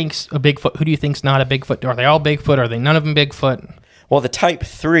 Who do you think's a Bigfoot? Who do you think's not a Bigfoot? Are they all Bigfoot? Are they none of them Bigfoot? Well, the type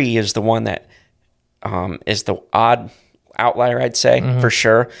 3 is the one that is the odd outlier, I'd say, for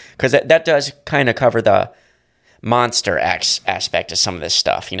sure, because that does kind of cover the monster aspect of some of this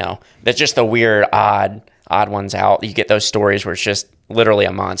stuff. That's just the weird odd ones out. You get those stories where it's just literally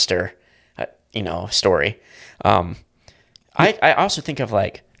a monster story. I also think of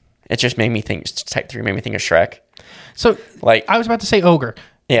it just made me think, type 3 made me think of Shrek. So I was about to say ogre.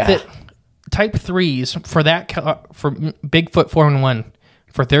 Yeah. That type 3s for that for Bigfoot 4 and 1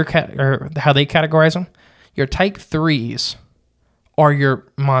 for their or how they categorize them. Your type 3s are your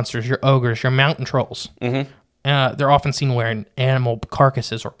monsters, your ogres, your mountain trolls. Mm-hmm. They're often seen wearing animal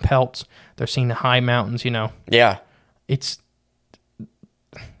carcasses or pelts. They're seen in high mountains, Yeah.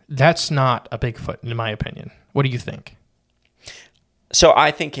 That's not a Bigfoot, in my opinion. What do you think? So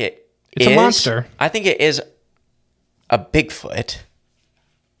I think it's a monster. I think it is a Bigfoot,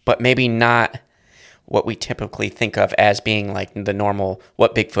 but maybe not what we typically think of as being like the normal,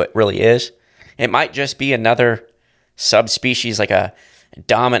 what Bigfoot really is. It might just be another subspecies, like a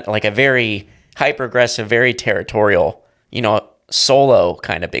very hyper-aggressive, very territorial, solo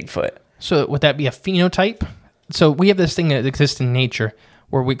kind of Bigfoot. So would that be a phenotype? So we have this thing that exists in nature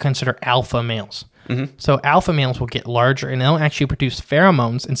where we consider alpha males. Mm-hmm. So alpha males will get larger and they'll actually produce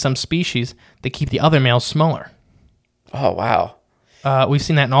pheromones in some species that keep the other males smaller. Oh, wow. We've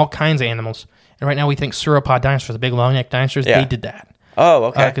seen that in all kinds of animals. And right now we think sauropod dinosaurs, the big long-necked dinosaurs, they did that. Oh,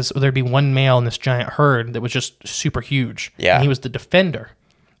 okay. Because there'd be one male in this giant herd that was just super huge. Yeah. And he was the defender.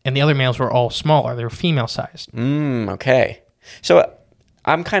 And the other males were all smaller. They were female-sized. Okay. So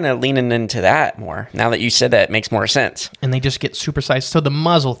I'm kind of leaning into that more. Now that you said that, it makes more sense. And they just get supersized. So the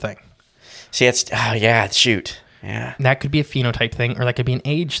muzzle thing. See, shoot. Yeah. That could be a phenotype thing, or that could be an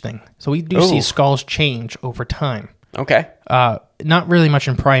age thing. So we do see skulls change over time. Okay. Not really much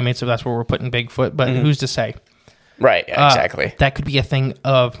in primates, if that's where we're putting Bigfoot, but who's to say? Right, yeah, exactly. That could be a thing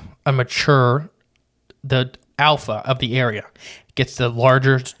of the alpha of the area gets the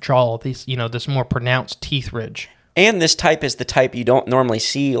larger jaw, this more pronounced teeth ridge. And this type is the type you don't normally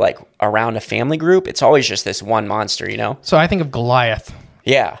see around a family group. It's always just this one monster, So I think of Goliath.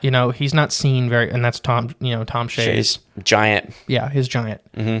 Yeah. He's not seen very, and that's Tom Shays. Giant. Yeah, his giant.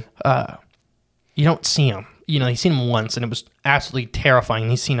 Mm-hmm. you don't see them. You know, he's seen them once, and it was absolutely terrifying.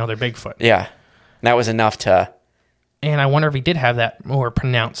 He's seen other Bigfoot. Yeah. That was enough to... And I wonder if he did have that more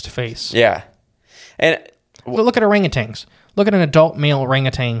pronounced face. Yeah. And... But look at orangutans. Look at an adult male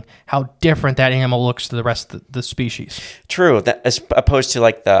orangutan, how different that animal looks to the rest of the species. True, that, as opposed to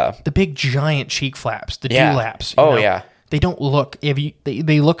like the big giant cheek flaps, the dewlaps. Oh, yeah. They don't look,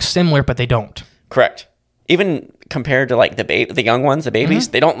 they look similar, but they don't. Correct. Even compared to like the young ones, the babies,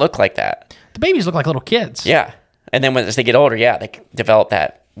 they don't look like that. The babies look like little kids. Yeah. And then as they get older, they develop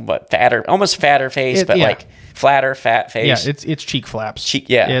that almost fatter face, like flatter, fat face. Yeah, it's cheek flaps.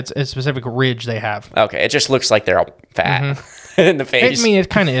 It's a specific ridge they have. Okay, it just looks like they're all fat in the face. I mean, it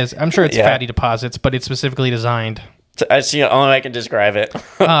kind of is. I'm sure it's fatty deposits, but it's specifically designed. That's the only way I can describe it.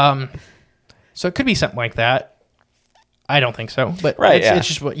 So it could be something like that. I don't think so, but it's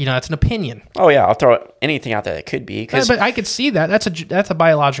just it's an opinion. Oh yeah, I'll throw anything out there that could be. But I could see that. That's a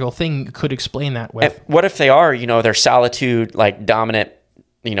biological thing you could explain that with. What if they are, they're solitude, like dominant,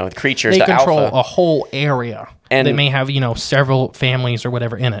 creatures? They the control alpha. a whole area, and they may have several families or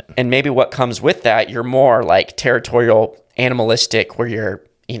whatever in it. And maybe what comes with that, you're more like territorial, animalistic, where you're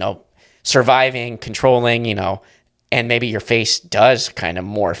surviving, controlling, and maybe your face does kind of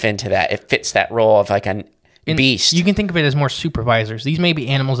morph into that. It fits that role of like a beast. You can think of it as more supervisors. These may be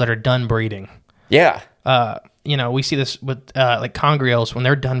animals that are done breeding. Yeah. We see this with like congreels. When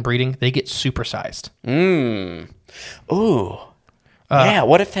they're done breeding, they get supersized. Ooh. Yeah.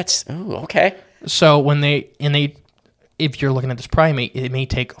 What if that's? Ooh. Okay. So when if you're looking at this primate, it may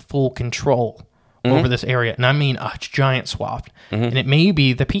take full control over this area, and I mean a giant swath, and it may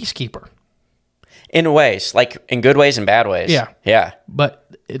be the peacekeeper. In ways, like in good ways and bad ways. Yeah. Yeah.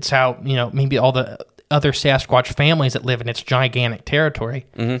 But it's how maybe all the other Sasquatch families that live in its gigantic territory.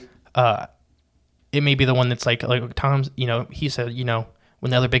 It may be the one that's like Tom's. He said,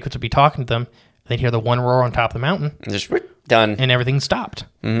 when the other Bigfoots would be talking to them, they'd hear the one roar on top of the mountain, just done, and everything stopped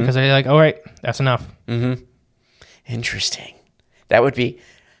because they're like, "All right, that's enough." Interesting. That would be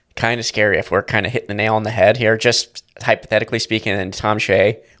kind of scary if we're kind of hitting the nail on the head here. Just hypothetically speaking, and Tom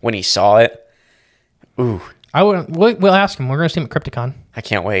Shea, when he saw it, ooh. We'll ask him. We're going to see him at Crypticon. I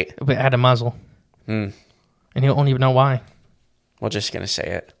can't wait. It had a muzzle. And he won't even know why. We're just going to say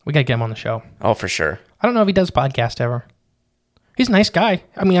it. We got to get him on the show. Oh, for sure. I don't know if he does podcast ever. He's a nice guy.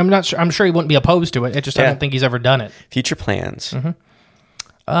 I mean, I'm not sure. I'm sure he wouldn't be opposed to it. It just I don't think he's ever done it. Future plans.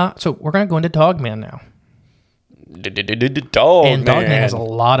 So we're going to go into Dogman now. Dogman. Dogman has a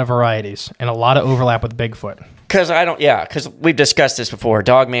lot of varieties and a lot of overlap with Bigfoot. Because we've discussed this before.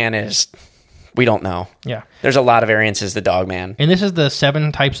 Dogman is... We don't know. Yeah. There's a lot of variances to Dogman. And this is the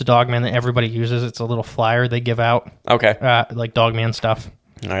 7 types of Dogman that everybody uses. It's a little flyer they give out. Okay. Like Dogman stuff.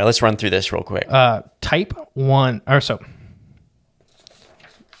 All right, let's run through this real quick. Type 1...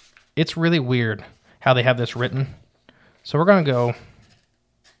 It's really weird how they have this written. So we're going to go...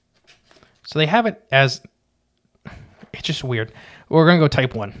 So they have it as... It's just weird. We're going to go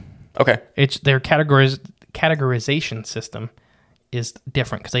type 1. Okay. It's their categorization system is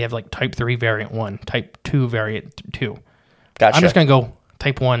different because they have like type 3 variant 1, type 2 variant 2. Gotcha. I'm just going to go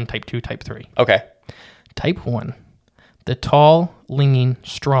type 1, type 2, type 3. Okay. Type 1, the tall, lean,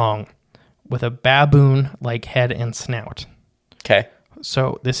 strong, with a baboon-like head and snout. Okay.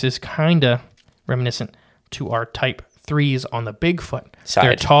 So this is kind of reminiscent to our type 3s on the Bigfoot. Side.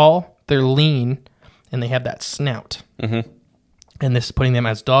 They're tall, they're lean, and they have that snout. And this is putting them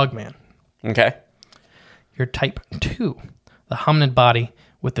as Dogman. Okay. Your type 2, the hominid body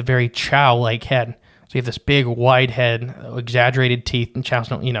with the very chow-like head. So you have this big, wide head, exaggerated teeth, and chows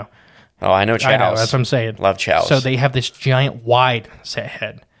don't, Oh, I know chows. I know, that's what I'm saying. Love chows. So they have this giant, wide set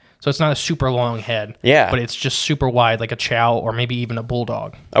head. So it's not a super long head. Yeah. But it's just super wide, like a chow or maybe even a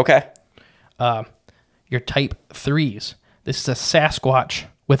bulldog. Okay. Your type 3s. This is a Sasquatch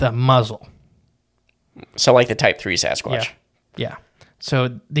with a muzzle. So like the type 3 Sasquatch. Yeah.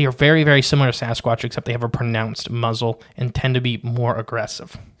 So they are very, very similar to Sasquatch, except they have a pronounced muzzle and tend to be more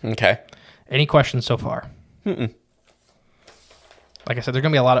aggressive. Okay. Any questions so far? Like I said, there's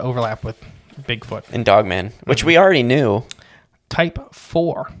going to be a lot of overlap with Bigfoot. And Dogman, which we already knew. Type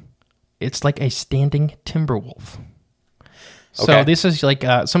 4. It's like a standing timber wolf. So Okay. this is like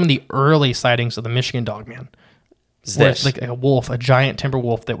some of the early sightings of the Michigan Dogman. Is Where this? it's like a wolf, a giant timber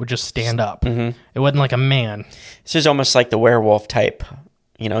wolf that would just stand up. It wasn't like a man. This is almost like the werewolf type,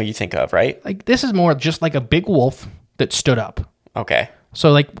 you think of, right? Like this is more just like a big wolf that stood up. Okay.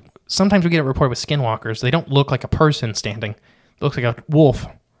 So like sometimes we get a report with skinwalkers. They don't look like a person standing. It looks like a wolf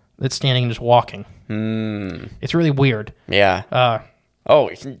that's standing and just walking. It's really weird. Yeah.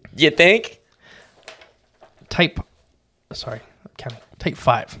 You think? Type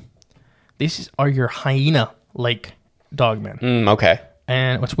 5. These are your hyena-like dogmen. Okay.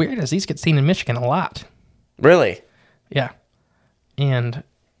 And what's weird is these get seen in Michigan a lot. Really? Yeah. And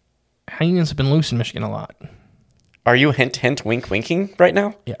hyenas have been loose in Michigan a lot. Are you hint, hint, wink, winking right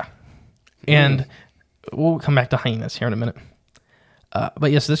now? Yeah. And we'll come back to hyenas here in a minute.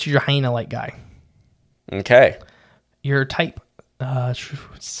 But yes, this is your hyena-like guy. Okay. Your type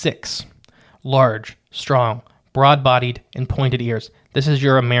 6. Large, strong, broad-bodied, and pointed ears. This is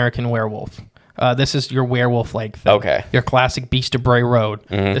your American werewolf. This is your werewolf-like thing. Okay. Your classic Beast of Bray Road.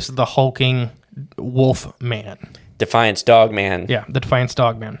 This is the hulking wolf man. Defiance Dog Man. Yeah, the Defiance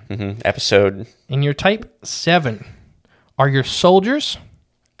Dog Man. Episode. And your type 7 are your soldiers.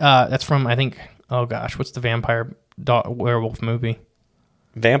 That's from, I think, oh gosh, what's the vampire werewolf movie?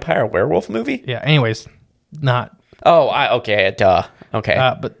 Vampire werewolf movie? Yeah, anyways, not. Oh, okay, duh. Okay.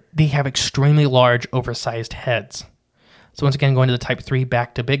 But they have extremely large, oversized heads. So once again, going to the type 3,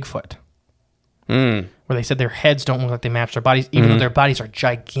 back to Bigfoot. Where they said their heads don't look like they match their bodies, even though their bodies are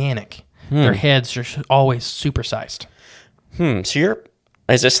gigantic. Their heads are always supersized. So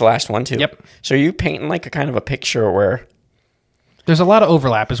is this the last one too? Yep. So are you painting like a kind of a picture where... There's a lot of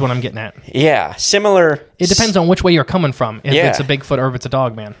overlap is what I'm getting at. Yeah, similar... It depends on which way you're coming from, if Yeah. it's a Bigfoot or if it's a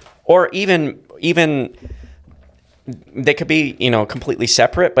dog man. Or even they could be, completely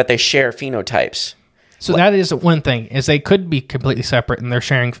separate, but they share phenotypes. So that is one thing, is they could be completely separate and they're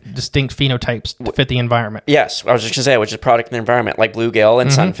sharing distinct phenotypes to fit the environment. Yes, I was just going to say, which is product of the environment, like bluegill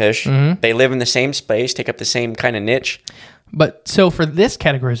and sunfish. They live in the same space, take up the same kind of niche. But so for this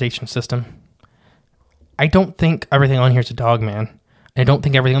categorization system, I don't think everything on here is a dog man. I don't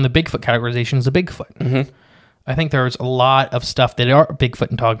think everything on the Bigfoot categorization is a Bigfoot. I think there's a lot of stuff that are Bigfoot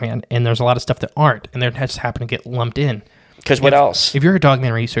and dog man, and there's a lot of stuff that aren't, and they just happen to get lumped in. Because what else? If you're a dog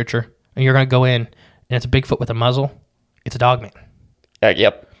man researcher and you're going to go in and it's a Bigfoot with a muzzle, it's a dog man.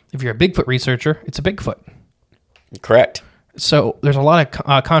 Yep. If you're a Bigfoot researcher, it's a Bigfoot. Correct. So there's a lot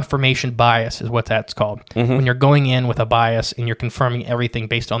of confirmation bias is what that's called. When you're going in with a bias and you're confirming everything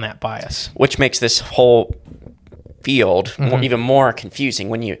based on that bias. Which makes this whole field even more confusing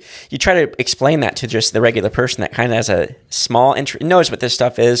when you try to explain that to just the regular person that kind of has a small interest, knows what this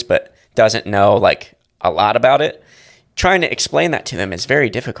stuff is, but doesn't know like a lot about it. Trying to explain that to them is very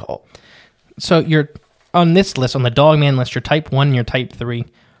difficult. So you're on this list, on the dog man list, your type 1 and your type 3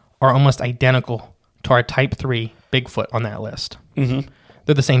 are almost identical to our type 3 Bigfoot on that list. They're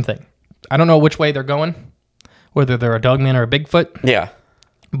the same thing. I don't know which way they're going, whether they're a dog man or a Bigfoot. Yeah.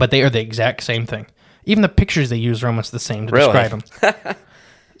 But they are the exact same thing. Even the pictures they use are almost the same to describe them.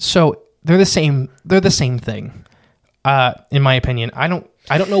 So they're the same. They're the same thing, in my opinion. I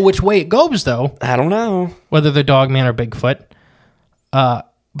don't know which way it goes though. I don't know whether they're dog man or Bigfoot.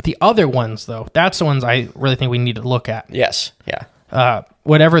 But the other ones though, that's the ones I really think we need to look at. Yes. Yeah.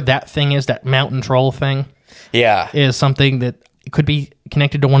 Whatever that thing is, that mountain troll thing. Yeah. Is something that could be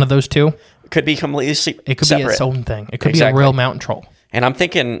connected to one of those two. Could be completely It could separate. be its own thing. It could be a real mountain troll. And I'm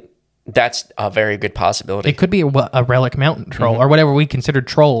thinking that's a very good possibility. It could be a relic mountain troll or whatever we consider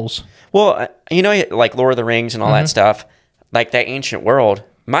trolls. Well, like Lord of the Rings and all that stuff, like that ancient world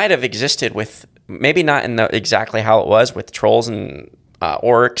might have existed with, maybe not in the exactly how it was with trolls and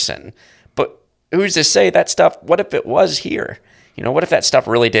orcs, but who's to say that stuff, what if it was here? What if that stuff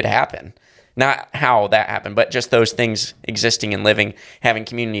really did happen? Not how that happened, but just those things existing and living, having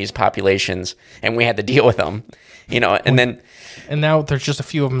communities, populations, and we had to deal with them, and now there's just a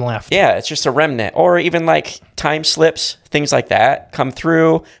few of them left. Yeah, it's just a remnant. Or even like time slips, things like that come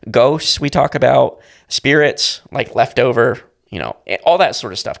through. Ghosts, we talk about. Spirits, like leftover, all that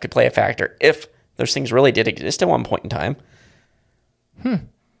sort of stuff could play a factor if those things really did exist at one point in time.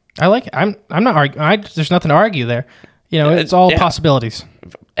 I like it. I'm not arguing. There's nothing to argue there. It's all possibilities.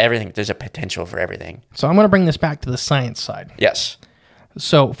 Everything. There's a potential for everything. So I'm going to bring this back to the science side. Yes.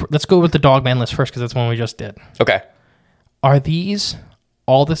 So let's go with the dog man list first because that's one we just did. Okay. Are these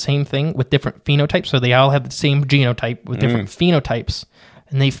all the same thing with different phenotypes? So they all have the same genotype with different phenotypes,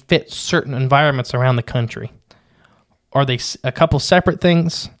 and they fit certain environments around the country. Are they a couple separate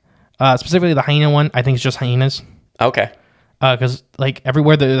things? Specifically the hyena one, I think it's just hyenas. Okay. Because like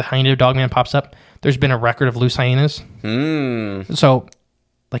everywhere the hyena dog man pops up, there's been a record of loose hyenas. So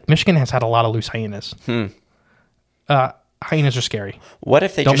like Michigan has had a lot of loose hyenas. Hyenas are scary. What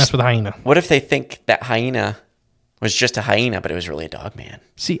if they don't mess with a hyena? What if they think that hyena was just a hyena, but it was really a dog man?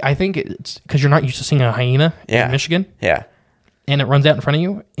 See, I think it's because you're not used to seeing a hyena in Michigan. Yeah. And it runs out in front of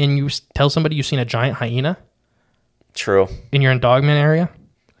you, and you tell somebody you've seen a giant hyena. True. And you're in Dogman area.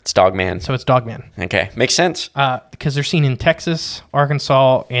 It's Dogman. So it's Dogman. Okay. Makes sense. Because they're seen in Texas,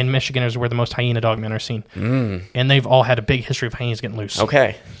 Arkansas, and Michigan is where the most hyena dogmen are seen. And they've all had a big history of hyenas getting loose.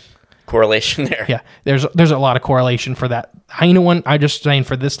 Okay. correlation there. Yeah, there's a lot of correlation for that hyena one. I'm just saying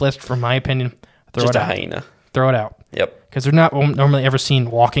for this list, from my opinion, throw Just it a out. hyena. Throw it out. Yep. Because they're not normally ever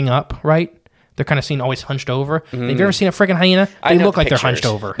seen walking up, right? They're kind of seen always hunched over. Have you ever seen a freaking hyena? I They know look the like they're pictures. hunched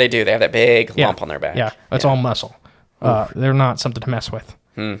over. They do. They have that big lump on their back. Yeah, that's all muscle. They're not something to mess with.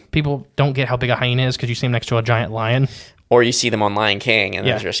 People don't get how big a hyena is because you see them next to a giant lion. Or you see them on Lion King and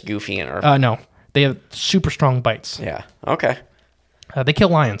Yeah. they're just goofy and No, they have super strong bites. yeah. Okay. They kill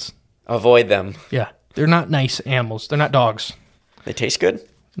lions. Avoid them. Yeah, they're not nice animals. They're not dogs. They taste good.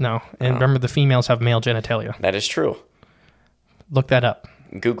 No, and remember the females have male genitalia. That is true. Look that up.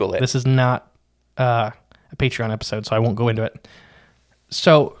 Google it. This is not a Patreon episode, so I won't go into it.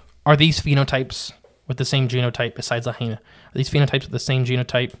 So, are these phenotypes with the same genotype besides the hyena? Are these phenotypes with the same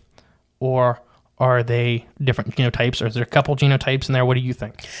genotype, or are they different genotypes, or is there a couple genotypes in there? What do you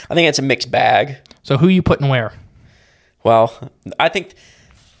think? I think it's a mixed bag. So, who you putting where? Well, I think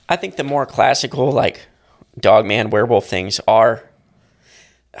the more classical like dogman werewolf things are.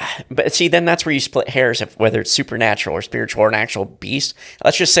 But see, then that's where you split hairs of whether it's supernatural or spiritual or an actual beast.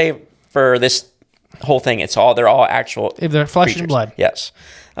 Let's just say for this whole thing, they're all actual. If they're flesh creatures. and blood. Yes.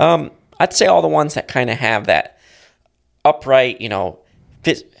 I'd say all the ones that kind of have that upright,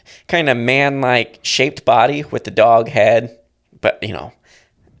 kind of man-like shaped body with the dog head, but,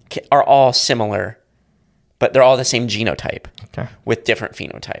 are all similar, but they're all the same genotype with different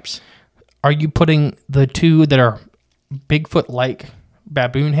phenotypes. Are you putting the two that are Bigfoot-like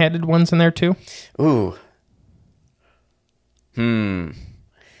baboon-headed ones in there too? Ooh. My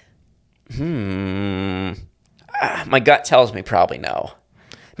gut tells me probably no.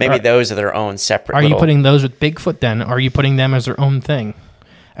 Maybe those are their own separate. Are you putting those with Bigfoot then? Or are you putting them as their own thing?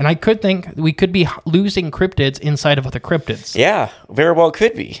 And I could think we could be losing cryptids inside of other cryptids. Yeah, very well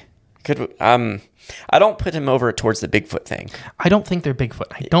could be. I don't put him over towards the Bigfoot thing. I don't think they're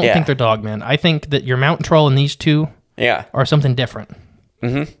Bigfoot. I don't think they're Dogman. I think that your mountain troll and these two are something different.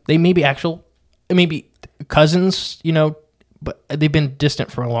 Mm-hmm. They may be maybe cousins, but they've been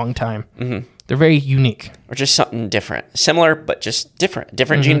distant for a long time. Mm-hmm. They're very unique. Or just something different. Similar, but just different.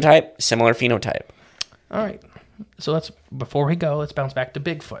 Different genotype, similar phenotype. All right. So before we go, let's bounce back to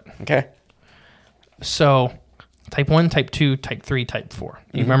Bigfoot. Okay. So type 1, type 2, type 3, type 4.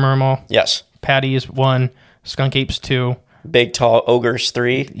 You remember them all? Yes. Patty is 1, skunk ape's 2. Big, tall ogres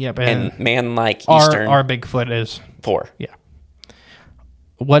 3. Yep, and man-like eastern. Our Bigfoot is 4. Yeah.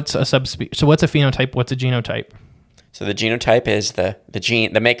 What's a subspecies? So what's a phenotype? What's a genotype? So the genotype is the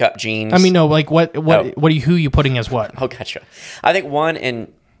gene, the makeup genes. I mean, no, like who are you putting as what? Oh, gotcha. I think 1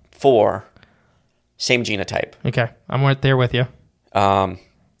 and 4, same genotype. Okay, I'm right there with you.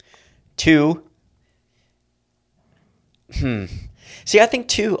 2. See, I think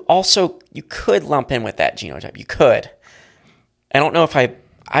 2 also you could lump in with that genotype. You could. I don't know if I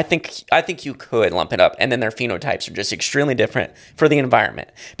think you could lump it up, and then their phenotypes are just extremely different for the environment.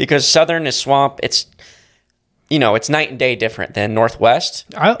 Because southern is swamp, it's night and day different than northwest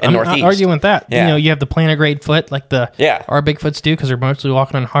and northeast. I'm not arguing with that. Yeah. You have the plantar foot like our Bigfoots do because they're mostly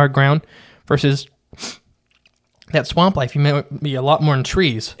walking on hard ground versus that swamp life. You may be a lot more in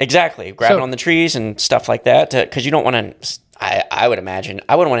trees. Exactly. Grabbing on the trees and stuff like that because you don't want to, I would imagine,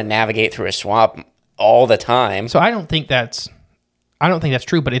 I wouldn't want to navigate through a swamp all the time. So I don't think that's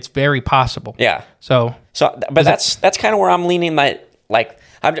true, but it's very possible. Yeah. So but that's kind of where I'm leaning. I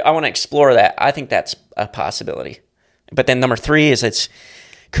want to explore that. I think that's a possibility. But then number 3 is it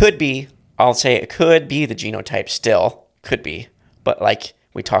could be the genotype still. Could be. But like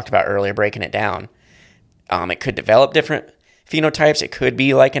we talked about earlier, breaking it down, it could develop different phenotypes. It could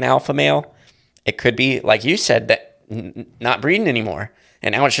be like an alpha male. It could be, like you said, that not breeding anymore.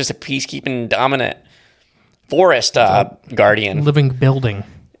 And now it's just a peacekeeping dominant forest guardian. Living building.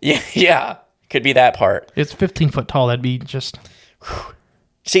 Yeah. Could be that part. It's 15 foot tall. That'd be just...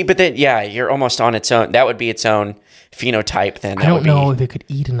 See, but then, you're almost on its own. That would be its own phenotype then. I don't know if it could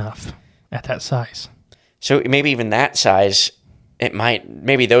eat enough at that size. So maybe even that size,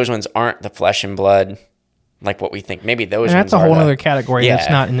 maybe those ones aren't the flesh and blood like what we think. Maybe those ones are. That's a whole other category that's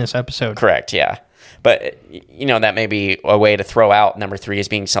not in this episode. Correct, yeah. But, that may be a way to throw out number 3 as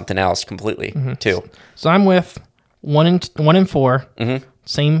being something else completely, too. So I'm with 1 and 4,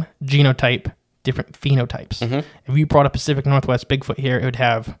 same genotype, different phenotypes. If you brought a Pacific Northwest Bigfoot here, it would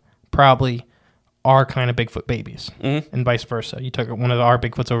have probably our kind of Bigfoot babies, and vice versa. You took one of our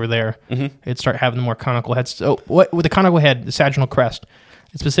Bigfoots over there, it'd start having the more conical heads. So with the conical head, the sagittal crest,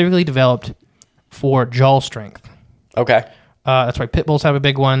 it's specifically developed for jaw strength. Okay. That's why pit bulls have a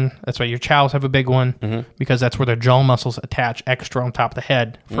big one. That's why your chows have a big one, because that's where their jaw muscles attach extra on top of the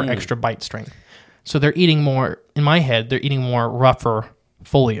head for extra bite strength. So they're eating more, in my head, they're eating more rougher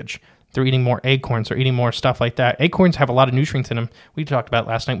foliage. They're eating more acorns. They're eating more stuff like that. Acorns have a lot of nutrients in them. We talked about it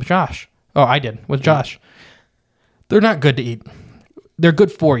last night with Josh. Oh, I did with Josh. They're not good to eat. They're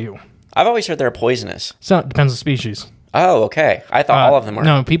good for you. I've always heard they're poisonous. So it depends on the species. Oh, okay. I thought all of them were.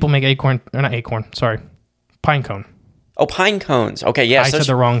 No, people make pine cone. Oh, pine cones. Okay, yes. I said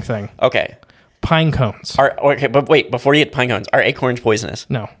the wrong thing. Okay. Pine cones. Okay, but wait, before you get pine cones, are acorns poisonous?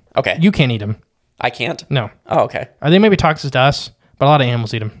 No. Okay. You can't eat them. I can't? No. Oh, okay. They may be toxic to us, but a lot of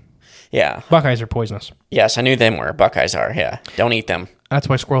animals eat them. Yeah. Buckeyes are poisonous. Yes, I knew them were. Buckeyes are, yeah. Don't eat them. That's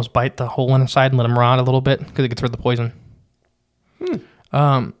why squirrels bite the hole in the side and let them rot a little bit because it gets rid of the poison.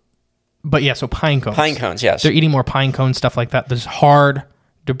 But yeah, so pine cones. Pine cones, yes. They're eating more pine cones, stuff like that. There's hard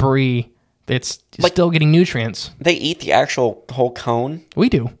debris that's still getting nutrients. They eat the actual whole cone? We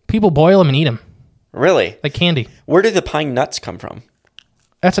do. People boil them and eat them. Really? Like candy. Where do the pine nuts come from?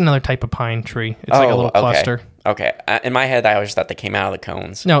 That's another type of pine tree. It's like a little cluster. Okay. In my head, I always thought they came out of the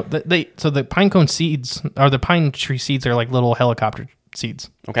cones. No, so the pine cone seeds, or the pine tree seeds are like little helicopter seeds.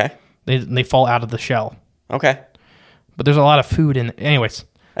 Okay. They fall out of the shell. Okay. But there's a lot of food in it. Anyways.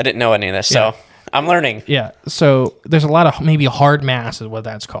 I didn't know any of this, so I'm learning. Yeah. So there's a lot of maybe hard mass is what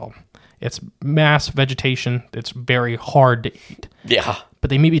that's called. It's mass vegetation. It's very hard to eat. Yeah. But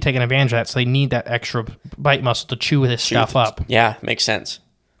they may be taking advantage of that, so they need that extra bite muscle to chew this stuff up. Yeah, makes sense.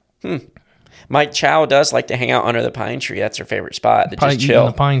 My chow does like to hang out under the pine tree. That's her favorite spot to Probably just chill.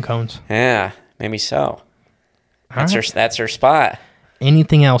 The pine cones. Yeah, maybe so. That's right. That's her spot.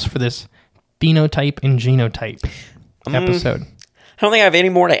 Anything else for this phenotype and genotype episode? I don't think I have any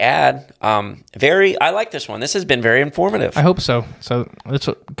more to add. I like this one. This has been very informative. I hope so. So let's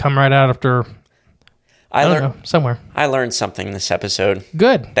come right out after. I don't know, somewhere. I learned something this episode.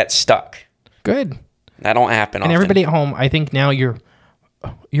 Good. That stuck. Good. That don't happen often. And everybody at home, I think now you're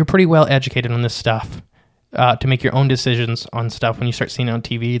pretty well educated on this stuff to make your own decisions on stuff when you start seeing it on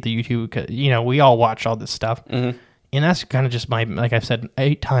TV, the YouTube. We all watch all this stuff. Mm-hmm. And that's kind of just like I've said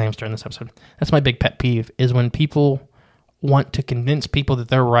 8 times during this episode, that's my big pet peeve is when people want to convince people that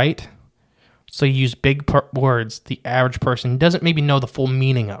they're right. So you use big words the average person doesn't maybe know the full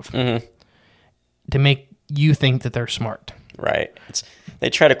meaning of to make you think that they're smart. Right. They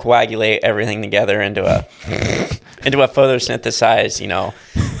try to coagulate everything together into a photosynthesized,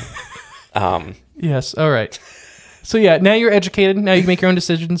 Yes. All right. So yeah, now you're educated. Now you can make your own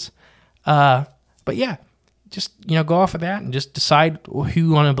decisions. But yeah, just go off of that and just decide who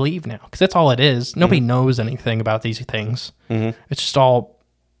you want to believe now, because that's all it is. Nobody knows anything about these things. Mm-hmm. It's just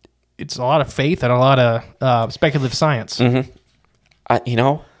it's a lot of faith and a lot of speculative science. Mm-hmm.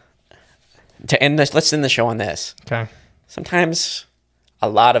 To end this, let's end the show on this. Okay. Sometimes a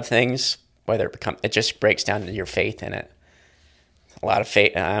lot of things, it just breaks down to your faith in it. A lot of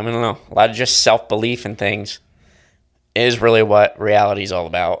faith, I don't know, a lot of just self-belief in things is really what reality is all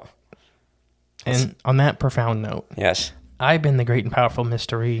about. And on that profound note, yes, I've been the great and powerful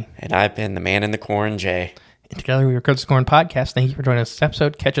Mr. E. And I've been the man in the corn, Jay. And together we record the Corn Podcast. Thank you for joining us this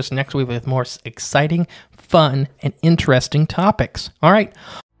episode. Catch us next week with more exciting, fun, and interesting topics. All right.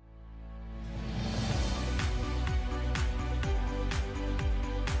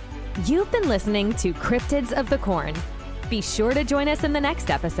 You've been listening to Cryptids of the Corn. Be sure to join us in the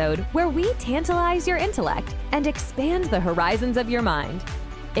next episode where we tantalize your intellect and expand the horizons of your mind.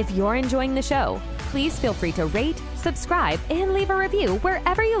 If you're enjoying the show, please feel free to rate, subscribe, and leave a review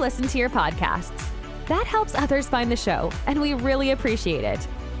wherever you listen to your podcasts. That helps others find the show, and we really appreciate it.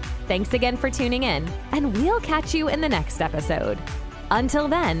 Thanks again for tuning in, and we'll catch you in the next episode. Until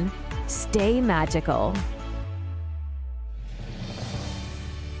then, stay magical.